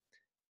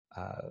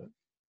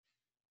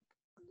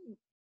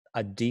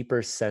 a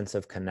deeper sense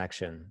of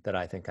connection that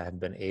I think I have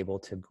been able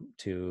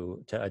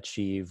to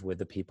achieve with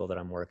the people that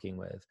I'm working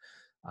with,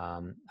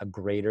 a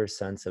greater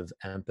sense of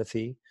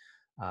empathy,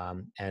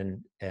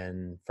 and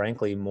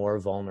frankly more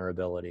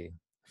vulnerability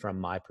from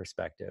my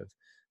perspective,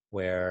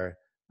 where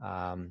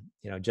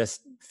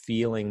just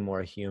feeling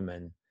more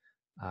human,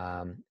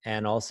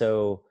 and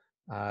also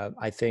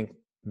I think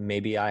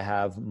maybe I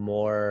have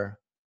more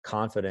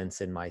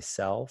confidence in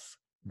myself,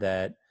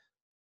 that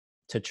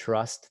to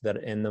trust that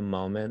in the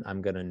moment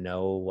I'm going to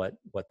know what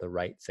the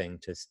right thing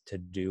to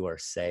do or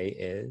say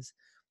is,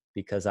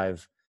 because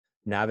I've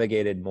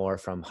navigated more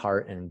from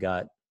heart and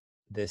gut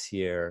this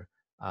year,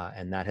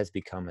 and that has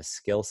become a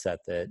skill set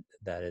that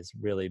has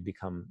really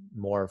become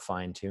more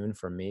fine-tuned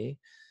for me.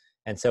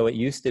 And so it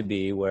used to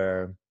be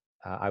where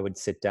I would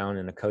sit down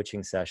in a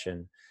coaching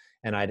session,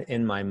 and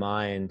in my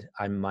mind,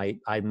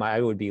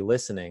 I would be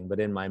listening, but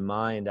in my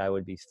mind, I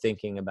would be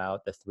thinking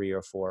about the 3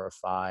 or 4 or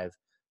 5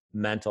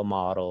 mental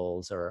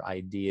models or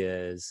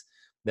ideas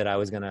that I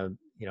was going to,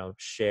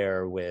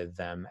 share with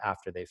them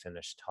after they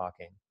finished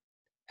talking.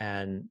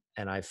 And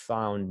I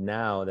found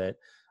now that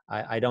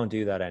I don't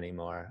do that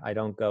anymore. I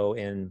don't go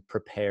in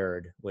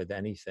prepared with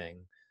anything.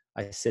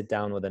 I sit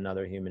down with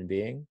another human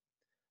being.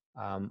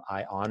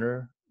 I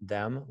honor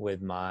them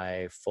with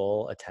my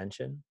full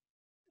attention,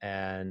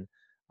 and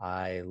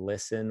I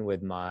listen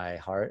with my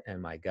heart and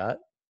my gut.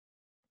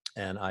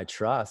 And I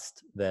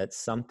trust that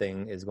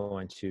something is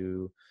going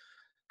to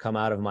come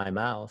out of my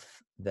mouth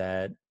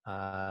that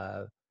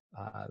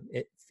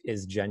it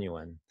is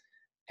genuine.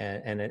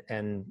 There's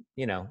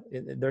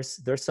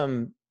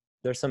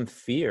some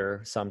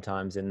fear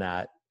sometimes in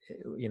that,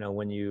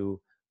 when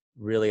you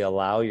really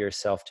allow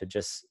yourself to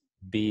just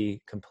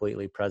be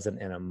completely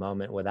present in a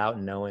moment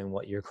without knowing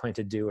what you're going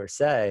to do or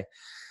say.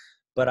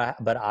 But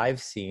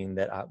I've seen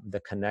that the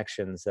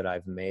connections that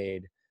I've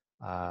made,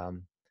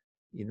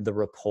 the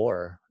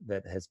rapport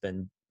that has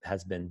been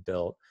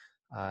built,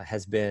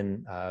 has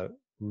been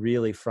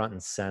really front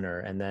and center.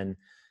 And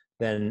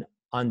then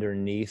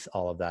underneath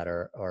all of that,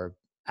 or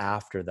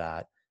after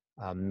that,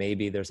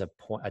 maybe there's a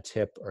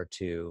tip or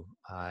two,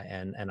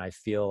 and I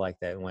feel like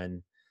that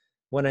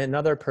when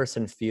another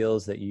person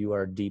feels that you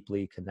are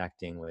deeply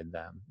connecting with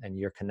them and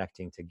you're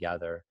connecting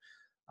together,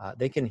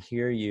 they can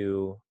hear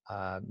you,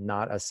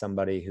 not as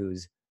somebody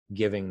who's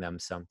giving them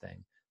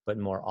something, but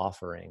more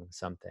offering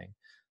something.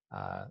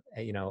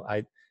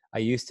 I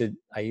used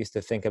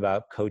to think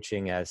about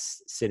coaching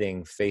as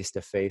sitting face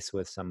to face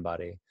with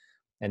somebody,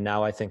 and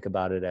now I think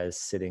about it as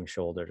sitting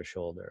shoulder to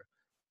shoulder,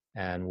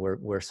 and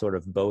we're sort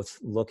of both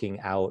looking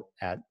out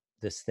at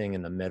this thing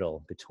in the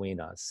middle between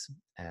us.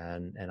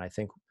 And I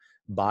think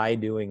by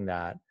doing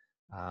that,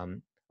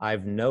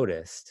 I've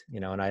noticed,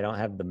 and I don't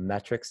have the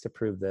metrics to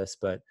prove this,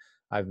 but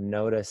I've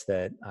noticed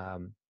that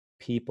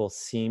people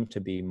seem to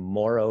be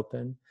more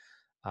open,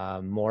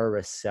 more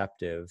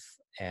receptive,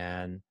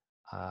 and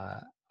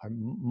are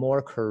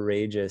more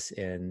courageous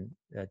in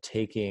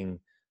taking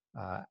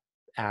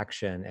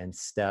action and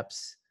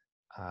steps,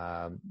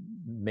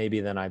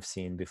 maybe than I've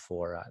seen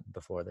before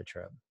the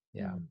trip.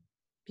 Yeah.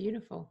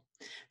 Beautiful.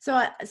 So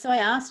I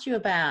asked you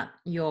about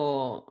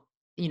your,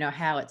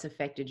 how it's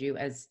affected you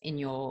as in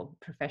your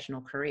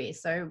professional career.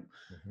 So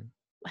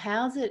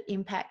how's it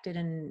impacted,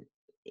 and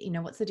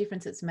what's the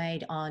difference it's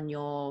made on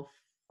your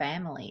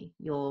family,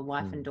 your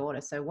wife and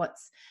daughter? So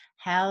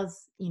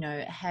has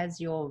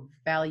your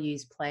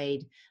values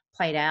played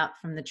out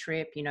from the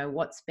trip?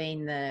 What's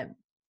been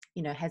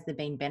has there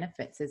been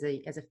benefits as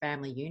a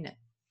family unit?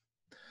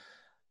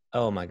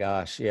 Oh my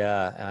gosh.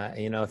 Yeah.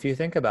 If you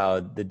think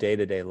about the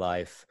day-to-day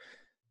life,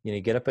 you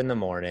get up in the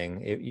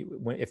morning,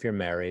 if you're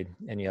married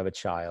and you have a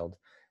child,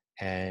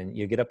 and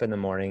you get up in the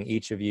morning,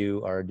 each of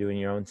you are doing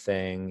your own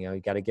thing. You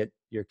got to get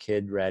your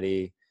kid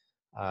ready.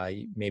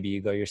 Maybe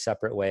you go your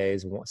separate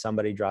ways.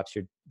 Somebody drops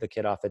the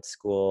kid off at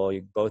school.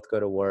 You both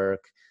go to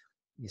work.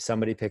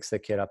 somebody picks the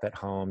kid up at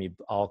home, you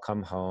all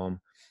come home,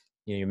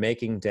 you're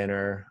making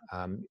dinner,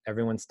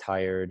 everyone's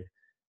tired,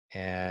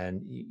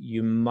 and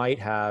you might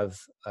have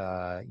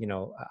a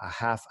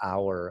half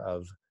hour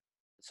of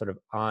sort of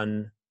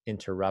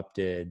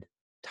uninterrupted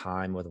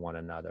time with one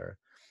another,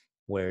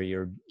 where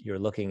you're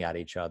looking at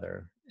each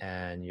other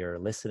and you're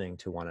listening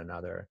to one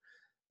another,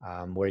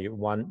 where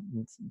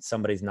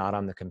somebody's not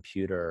on the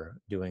computer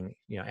doing,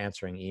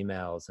 answering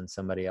emails, and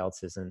somebody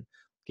else isn't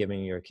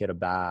giving your kid a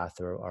bath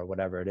or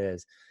whatever it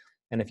is.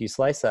 And if you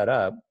slice that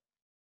up,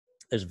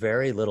 there's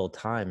very little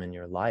time in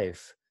your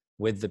life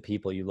with the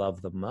people you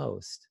love the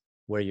most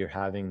where you're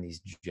having these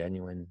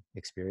genuine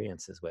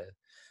experiences with.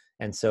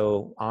 And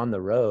so on the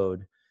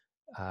road,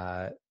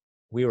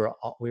 we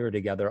were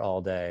together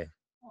all day,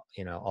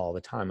 all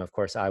the time. Of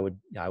course, I would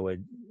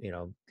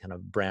kind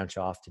of branch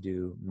off to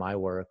do my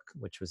work,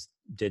 which was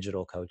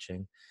digital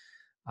coaching.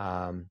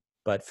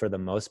 But for the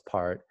most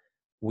part,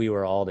 we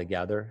were all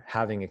together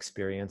having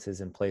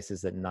experiences in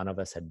places that none of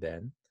us had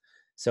been.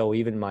 So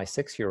even my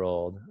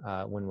 6-year-old,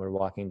 when we're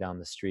walking down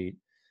the street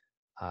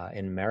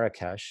in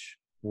Marrakesh,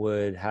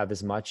 would have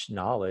as much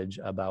knowledge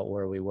about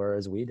where we were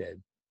as we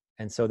did.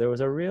 And so there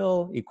was a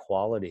real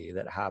equality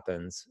that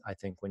happens, I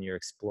think, when you're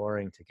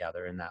exploring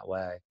together in that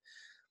way.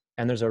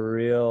 And there's a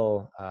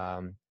real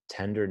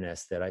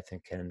tenderness that I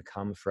think can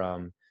come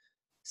from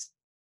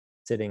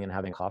sitting and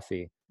having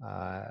coffee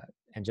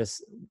and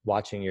just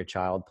watching your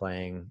child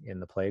playing in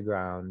the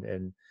playground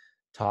and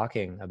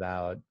talking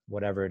about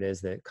whatever it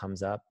is that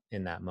comes up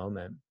in that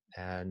moment.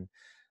 And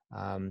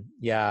I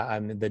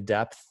mean, the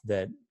depth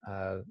that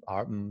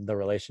the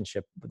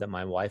relationship that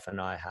my wife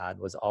and I had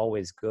was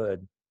always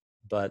good,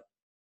 but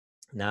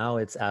now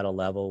it's at a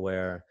level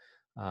where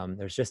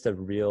there's just a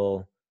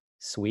real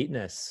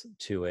sweetness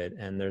to it,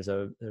 and there's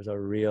a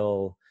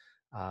real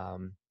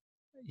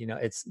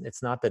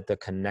it's not that the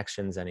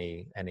connection's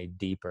any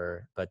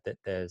deeper, but that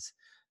there's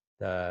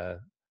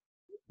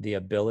the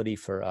ability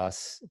for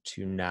us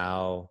to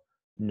now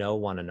know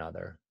one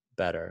another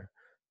better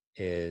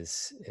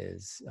is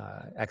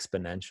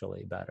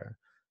exponentially better.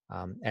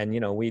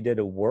 And we did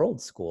a world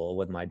school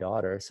with my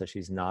daughter, so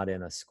she's not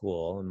in a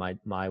school. And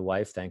my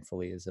wife,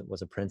 thankfully,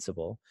 was a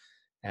principal,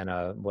 and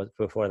was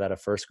before that a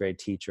first grade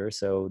teacher.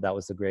 So that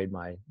was the grade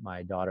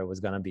my daughter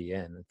was going to be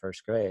in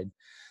first grade.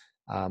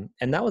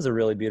 And that was a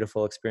really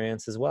beautiful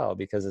experience as well,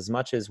 because as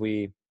much as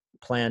we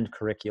planned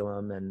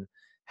curriculum and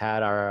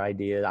had our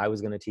idea, I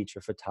was going to teach her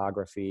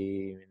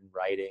photography and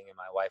writing, and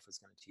my wife was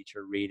going to teach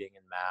her reading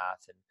and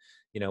math, and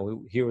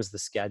here was the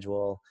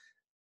schedule.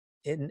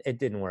 It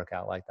didn't work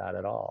out like that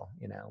at all.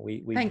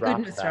 We Thank dropped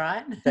goodness, that.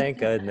 right? Thank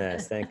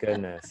goodness.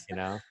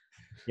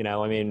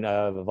 I mean,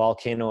 a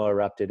volcano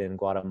erupted in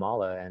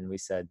Guatemala, and we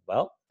said,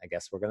 well, I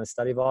guess we're going to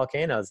study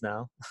volcanoes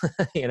now.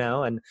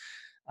 And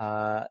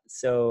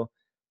so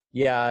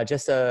yeah,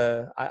 just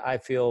I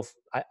feel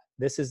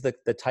this is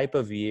the type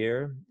of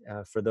year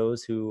for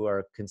those who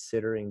are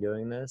considering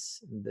doing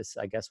this. This,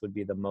 I guess, would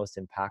be the most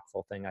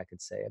impactful thing I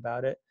could say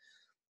about it.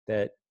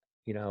 That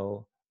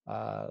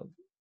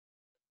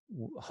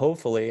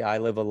hopefully I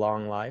live a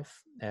long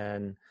life,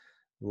 and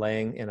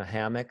laying in a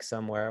hammock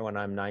somewhere when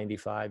I'm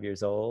 95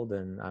 years old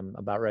and I'm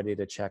about ready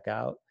to check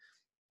out,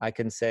 I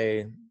can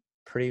say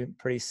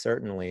pretty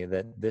certainly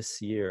that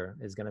this year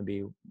is going to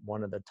be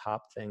one of the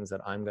top things that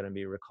I'm going to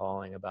be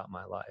recalling about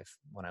my life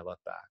when I look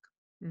back.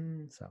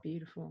 So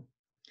beautiful.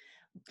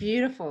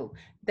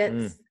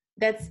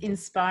 That's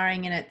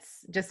inspiring, and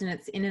it's just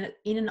in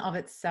and of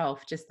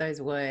itself, just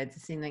those words.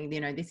 It's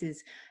this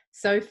is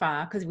so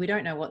far, because we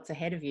don't know what's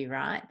ahead of you,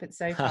 right? But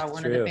so far,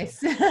 one of the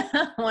best,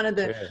 one of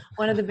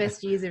the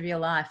best years of your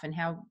life. And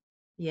how,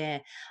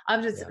 I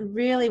just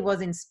really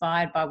was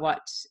inspired by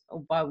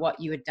what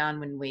you had done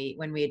when we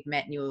had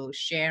met, and you were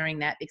sharing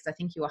that, because I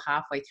think you were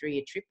halfway through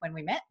your trip when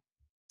we met.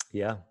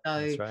 Yeah,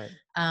 so, that's right.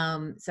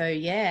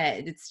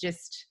 It's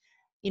just,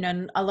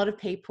 a lot of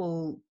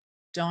people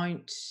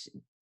don't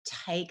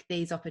take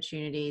these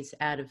opportunities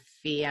out of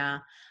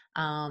fear,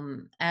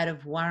 out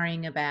of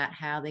worrying about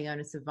how they're going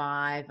to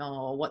survive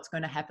or what's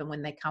going to happen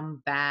when they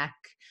come back,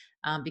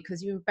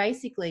 because you're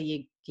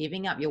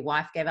giving up. Your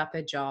wife gave up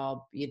her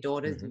job, your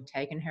daughter's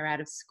taken her out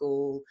of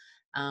school,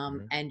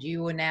 and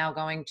you are now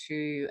going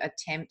to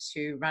attempt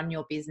to run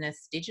your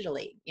business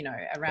digitally,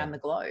 around the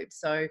globe.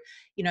 So,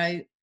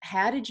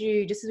 how did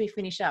you, just as we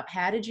finish up,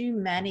 how did you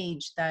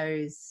manage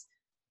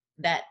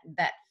that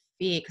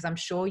fear? Because I'm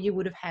sure you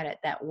would have had it,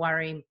 that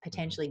worry,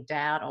 potentially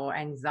doubt or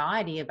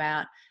anxiety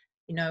about,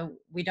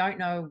 we don't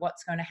know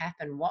what's going to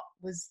happen.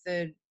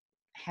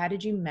 How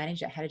did you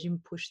manage that? How did you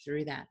push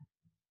through that?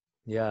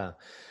 Yeah,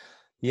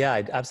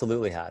 I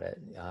absolutely had it.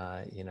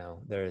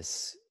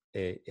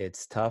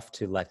 It's tough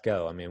to let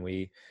go. I mean,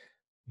 we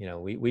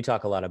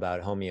talk a lot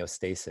about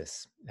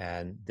homeostasis,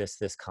 and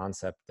this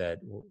concept that,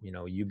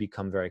 you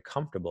become very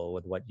comfortable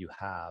with what you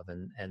have,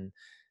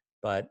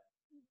 but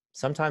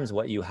sometimes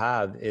what you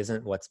have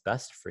isn't what's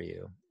best for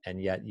you,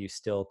 and yet you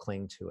still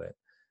cling to it.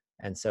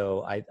 And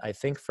so I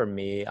think for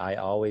me, I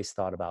always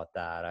thought about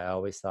that. I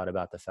always thought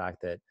about the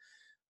fact that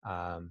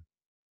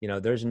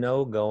there's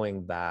no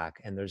going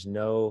back, and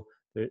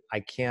I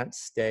can't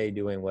stay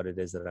doing what it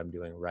is that I'm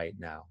doing right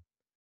now.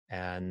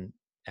 And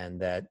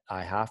that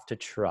I have to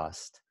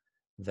trust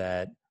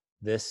that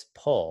this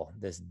pull,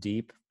 this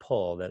deep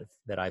pull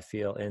that I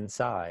feel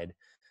inside,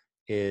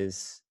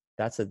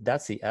 that's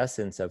the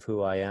essence of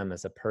who I am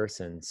as a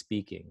person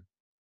speaking.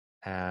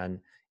 And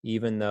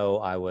even though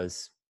I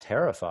was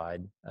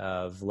terrified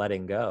of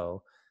letting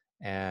go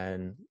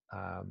and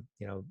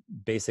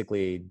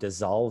basically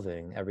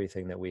dissolving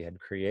everything that we had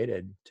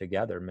created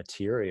together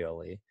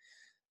materially,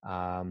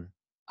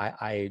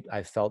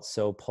 I felt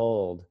so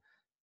pulled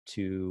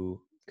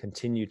to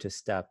continue to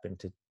step and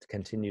to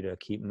continue to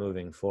keep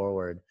moving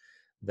forward,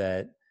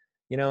 that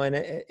and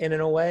in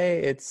a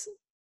way it's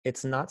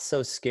not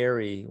so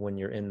scary when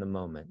you're in the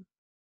moment.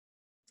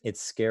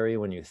 It's scary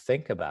when you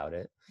think about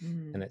it,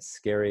 and it's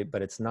scary,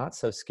 but it's not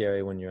so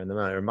scary when you're in the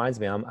moment. It reminds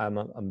me, I'm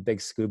a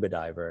big scuba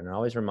diver, and it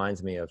always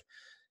reminds me of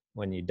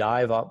when you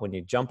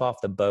jump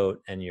off the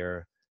boat and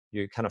you're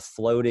kind of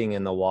floating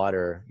in the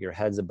water, your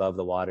head's above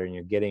the water, and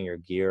you're getting your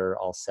gear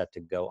all set to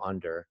go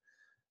under.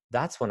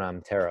 That's when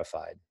I'm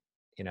terrified.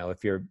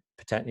 If you're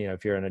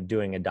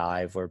doing a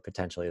dive where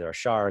potentially there are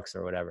sharks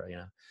or whatever,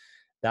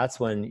 that's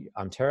when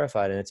I'm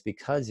terrified. And it's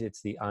because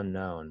it's the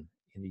unknown.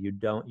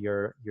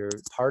 Your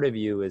part of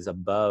you is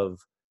above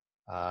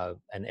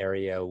an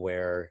area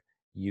where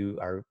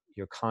you're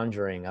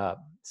conjuring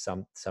up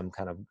some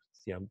kind of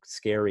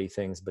scary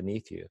things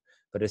beneath you.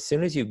 But as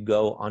soon as you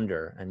go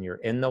under and you're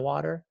in the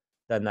water,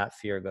 then that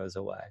fear goes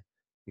away,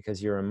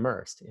 because you're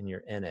immersed and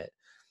you're in it.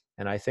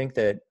 And I think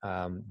that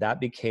that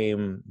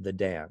became the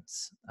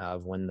dance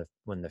of when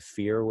the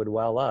fear would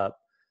well up,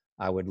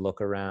 I would look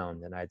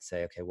around and I'd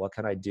say, okay, what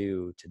can I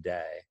do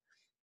today,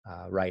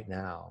 right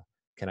now?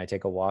 Can I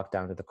take a walk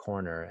down to the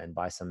corner and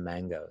buy some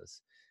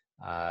mangoes?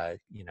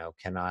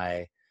 Can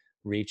I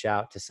reach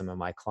out to some of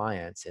my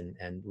clients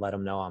and let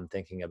them know I'm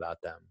thinking about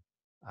them?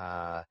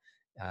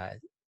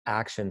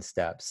 Action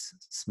steps,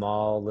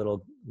 small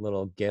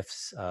little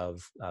gifts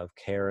of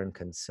care and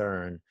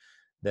concern.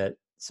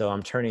 So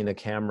I'm turning the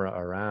camera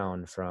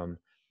around from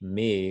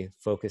me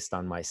focused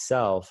on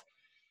myself.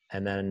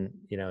 And then,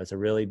 it's a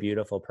really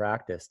beautiful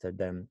practice to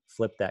then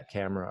flip that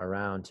camera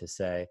around to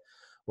say,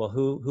 well,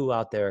 who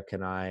out there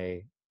can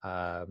I,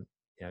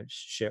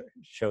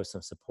 show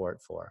some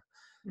support for?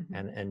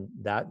 Mm-hmm. And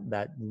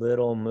that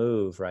little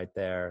move right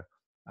there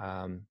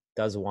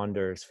does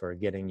wonders for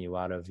getting you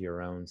out of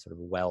your own sort of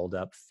welled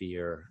up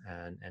fear.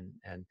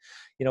 And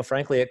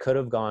frankly, it could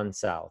have gone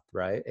south,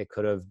 right? It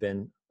could have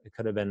been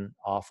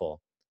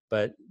awful.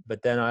 But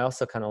then I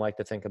also kind of like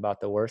to think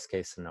about the worst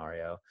case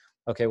scenario.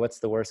 Okay, what's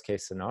the worst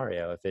case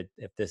scenario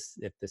if this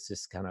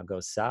just kind of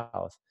goes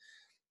south?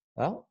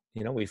 Well,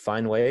 we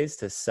find ways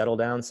to settle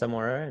down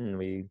somewhere, and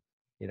we,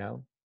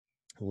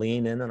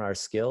 lean in on our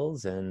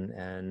skills,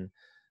 and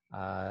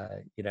I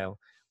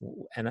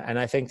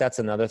think that's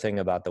another thing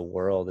about the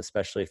world,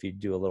 especially if you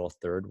do a little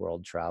third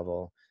world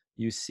travel.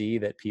 You see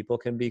that people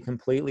can be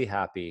completely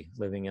happy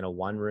living in a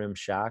one-room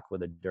shack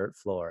with a dirt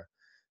floor,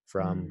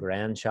 from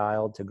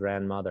grandchild to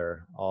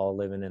grandmother, all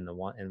living in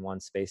one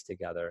space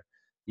together.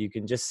 You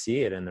can just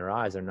see it in their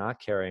eyes. They're not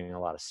carrying a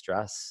lot of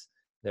stress.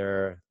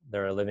 They're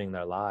living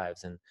their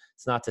lives. And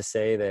it's not to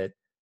say that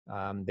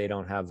they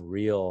don't have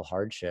real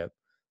hardship,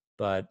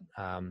 but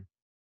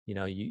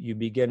you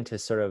begin to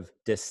sort of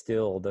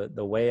distill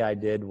the way I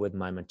did with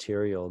my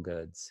material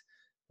goods,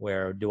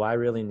 where do I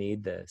really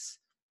need this?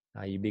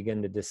 You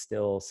begin to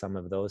distill some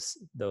of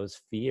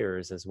those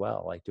fears as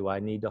well. Like, do I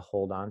need to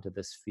hold on to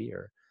this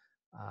fear?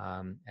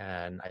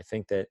 And I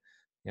think that,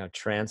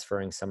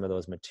 transferring some of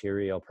those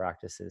material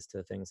practices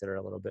to things that are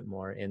a little bit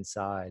more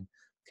inside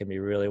can be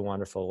really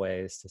wonderful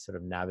ways to sort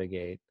of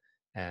navigate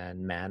and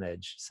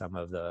manage some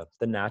of the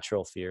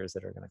natural fears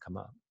that are going to come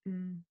up.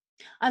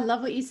 I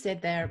love what you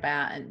said there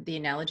about the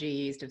analogy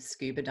you used of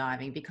scuba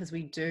diving, because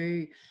we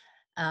do,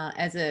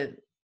 as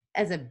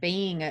a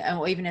being,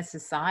 or even as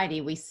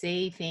society, we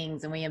see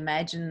things and we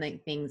imagine the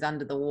things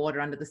under the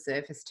water, under the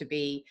surface, to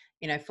be,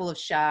 full of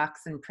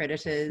sharks and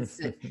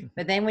predators.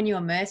 But then when you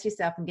immerse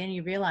yourself again,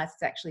 you realize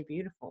it's actually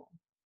beautiful.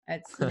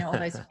 It's, all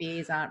those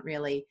fears aren't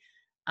really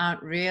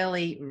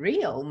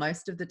real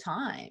most of the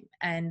time.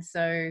 And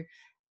so,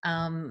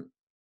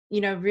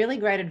 really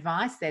great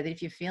advice there, that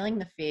if you're feeling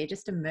the fear,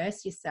 just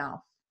immerse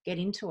yourself, get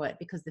into it,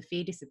 because the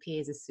fear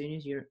disappears as soon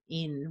as you're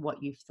in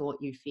what you thought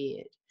you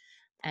feared.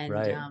 And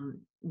right.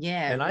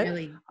 And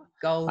really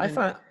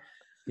golden.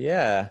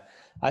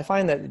 I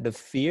find that the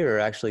fear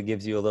actually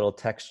gives you a little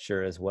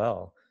texture as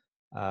well.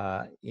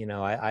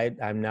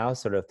 I'm now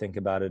sort of think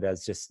about it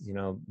as just,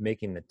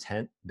 making the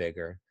tent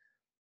bigger,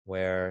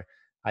 where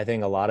I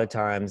think a lot of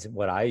times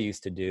what I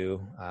used to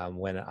do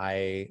when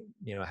I,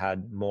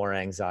 had more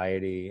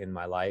anxiety in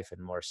my life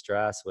and more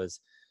stress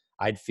was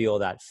I'd feel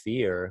that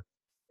fear,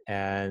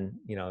 and,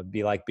 it'd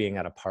be like being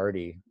at a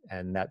party,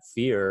 and that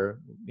fear,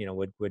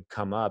 would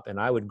come up, and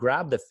I would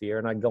grab the fear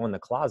and I'd go in the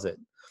closet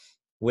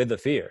with the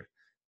fear.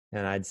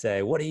 And I'd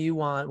say, what do you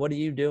want? What are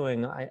you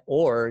doing?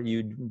 Or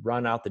you'd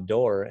run out the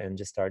door and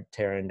just start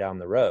tearing down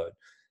the road.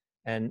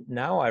 And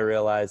now I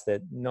realize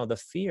that, the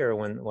fear,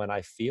 when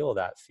I feel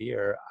that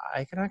fear,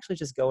 I can actually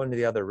just go into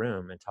the other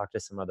room and talk to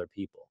some other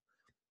people.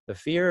 The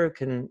fear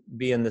can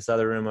be in this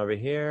other room over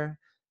here,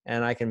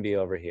 and I can be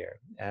over here.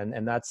 And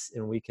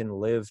we can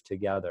live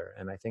together.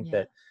 And I think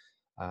Yeah.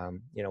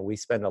 that, we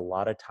spend a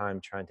lot of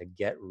time trying to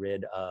get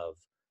rid of,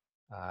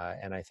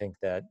 and I think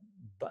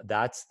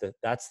that's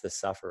the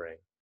suffering.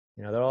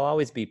 There'll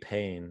always be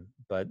pain,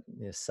 but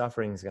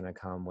suffering is going to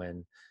come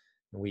when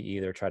we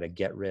either try to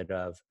get rid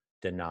of,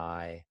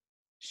 deny,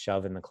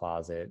 shove in the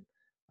closet.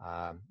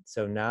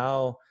 So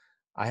now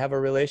I have a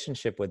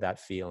relationship with that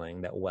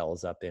feeling that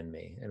wells up in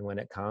me. And when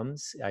it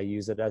comes, I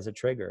use it as a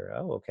trigger.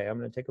 Oh, okay, I'm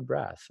going to take a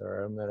breath,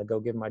 or I'm going to go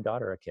give my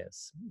daughter a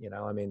kiss.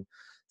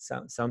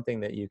 Something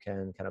that you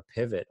can kind of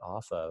pivot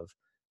off of,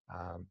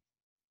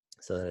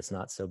 so that it's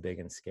not so big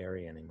and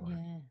scary anymore.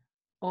 Yeah.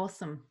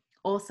 Awesome.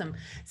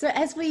 So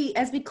as we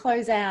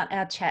close out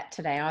our chat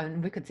today,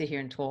 we could sit here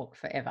and talk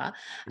forever.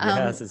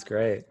 Yes, it's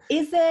great.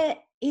 Is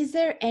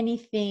there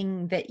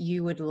anything that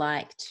you would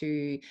like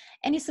to,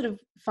 any sort of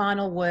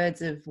final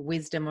words of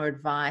wisdom or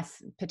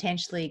advice?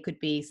 Potentially could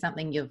be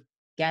something you've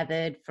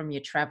gathered from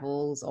your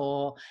travels,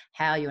 or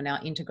how you're now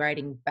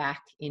integrating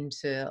back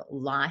into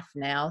life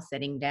now,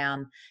 setting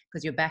down,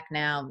 because you're back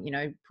now,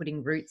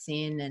 putting roots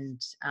in and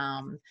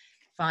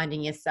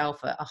finding yourself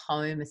a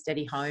home, a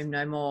steady home,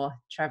 no more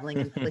traveling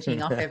and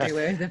flitting off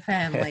everywhere with the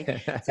family.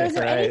 So is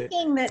there Right.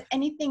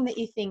 anything that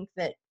you think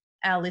that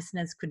our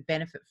listeners could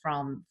benefit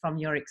from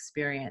your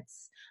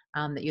experience,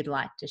 that you'd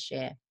like to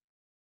share?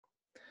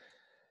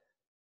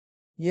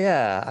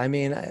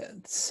 Yeah,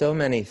 so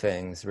many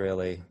things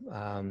really.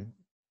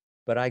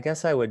 But I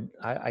guess I would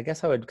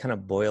kind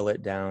of boil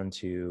it down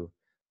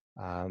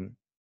um,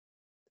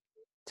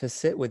 to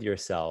sit with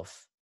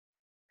yourself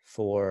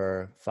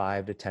for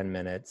 5 to 10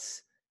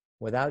 minutes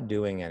without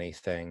doing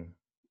anything,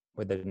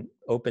 with an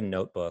open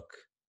notebook,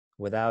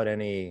 without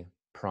any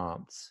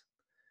prompts,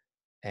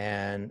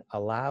 and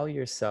allow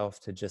yourself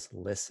to just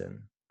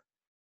listen.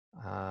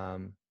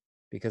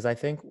 Because I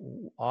think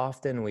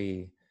often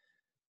we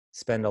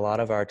spend a lot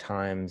of our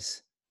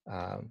times,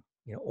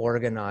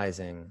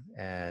 organizing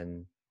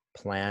and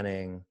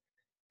planning,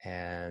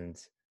 and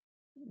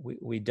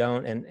we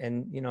don't,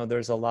 and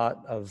there's a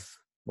lot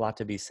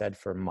to be said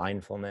for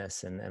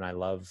mindfulness, and I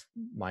love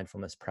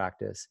mindfulness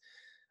practice.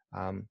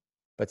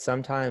 But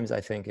sometimes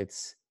I think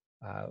it's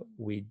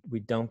we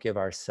don't give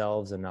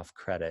ourselves enough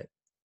credit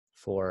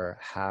for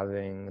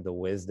having the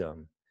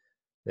wisdom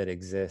that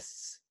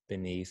exists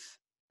beneath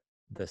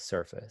the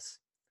surface.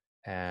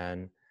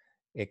 And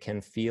it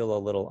can feel a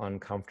little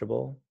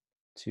uncomfortable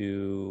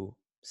to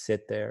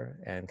sit there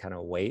and kind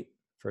of wait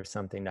for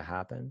something to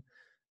happen.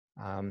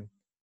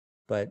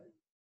 But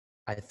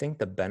I think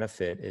the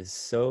benefit is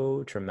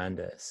so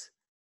tremendous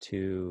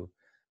to,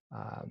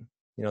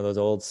 those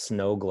old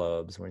snow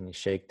globes when you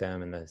shake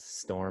them and the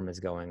storm is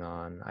going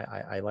on.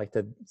 I like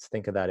to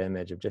think of that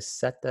image of just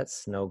set that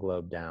snow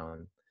globe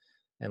down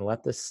and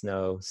let the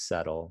snow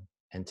settle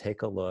and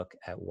take a look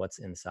at what's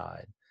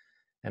inside.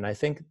 And I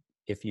think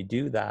if you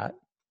do that,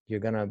 you're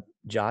going to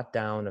jot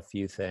down a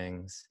few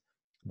things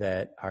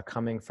that are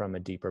coming from a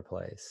deeper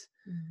place.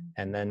 Mm-hmm.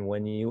 And then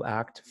when you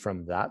act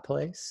from that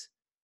place,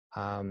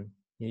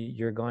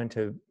 you're going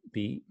to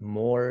be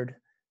moored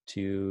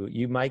to,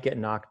 you might get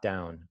knocked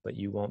down, but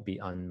you won't be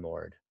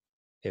unmoored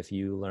if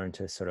you learn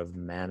to sort of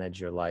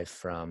manage your life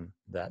from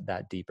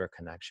that deeper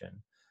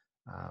connection.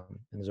 And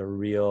there's a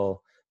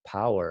real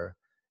power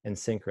and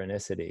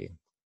synchronicity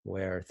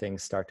where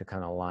things start to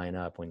kind of line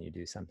up when you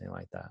do something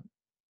like that.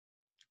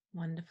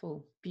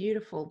 Wonderful.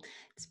 Beautiful.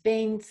 It's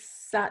been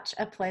such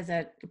a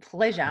pleasure. I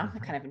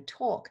can't even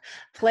talk.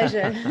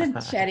 Pleasure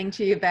chatting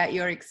to you about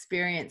your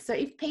experience. So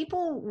if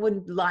people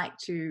would like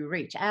to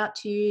reach out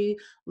to you,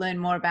 learn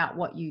more about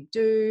what you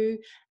do,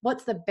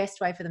 what's the best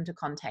way for them to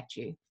contact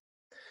you?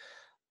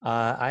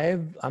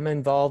 I'm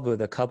involved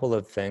with a couple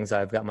of things.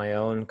 I've got my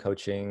own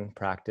coaching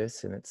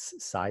practice, and it's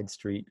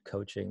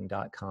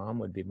sidestreetcoaching.com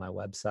would be my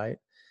website.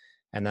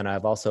 And then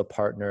I've also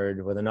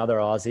partnered with another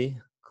Aussie,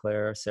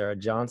 Claire Sarah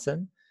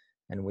Johnson,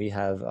 and we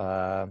have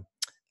a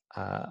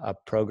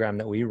program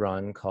that we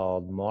run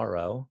called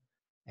Morrow,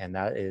 and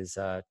that is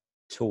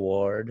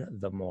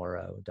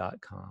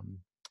towardthemorrow.com.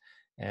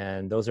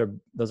 And those are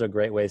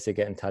great ways to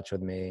get in touch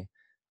with me.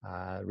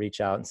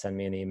 Reach out and send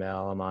me an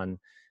email. I'm on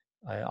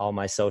all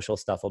my social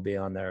stuff will be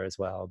on there as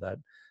well. But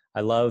I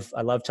love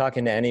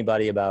talking to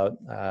anybody about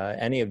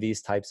any of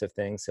these types of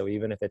things. So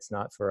even if it's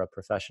not for a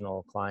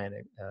professional client,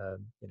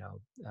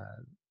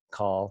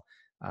 call,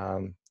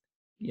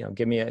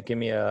 give me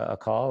a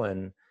call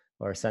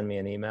or send me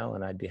an email,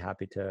 and I'd be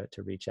happy to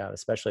reach out,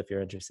 especially if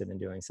you're interested in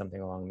doing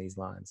something along these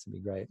lines. It'd be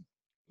great.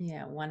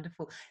 Yeah,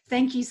 wonderful.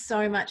 Thank you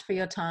so much for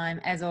your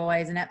time. As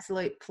always, an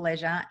absolute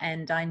pleasure.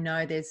 And I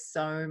know there's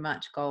so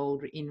much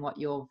gold in what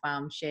you've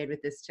shared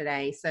with us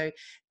today. So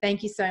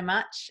thank you so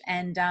much.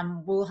 And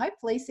we'll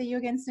hopefully see you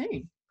again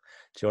soon.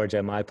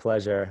 Georgia, my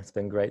pleasure. It's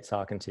been great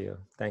talking to you.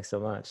 Thanks so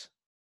much.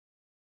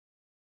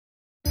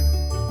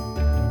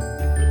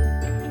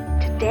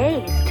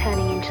 Today is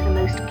turning into into the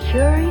most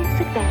curious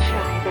adventure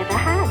I've ever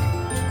had.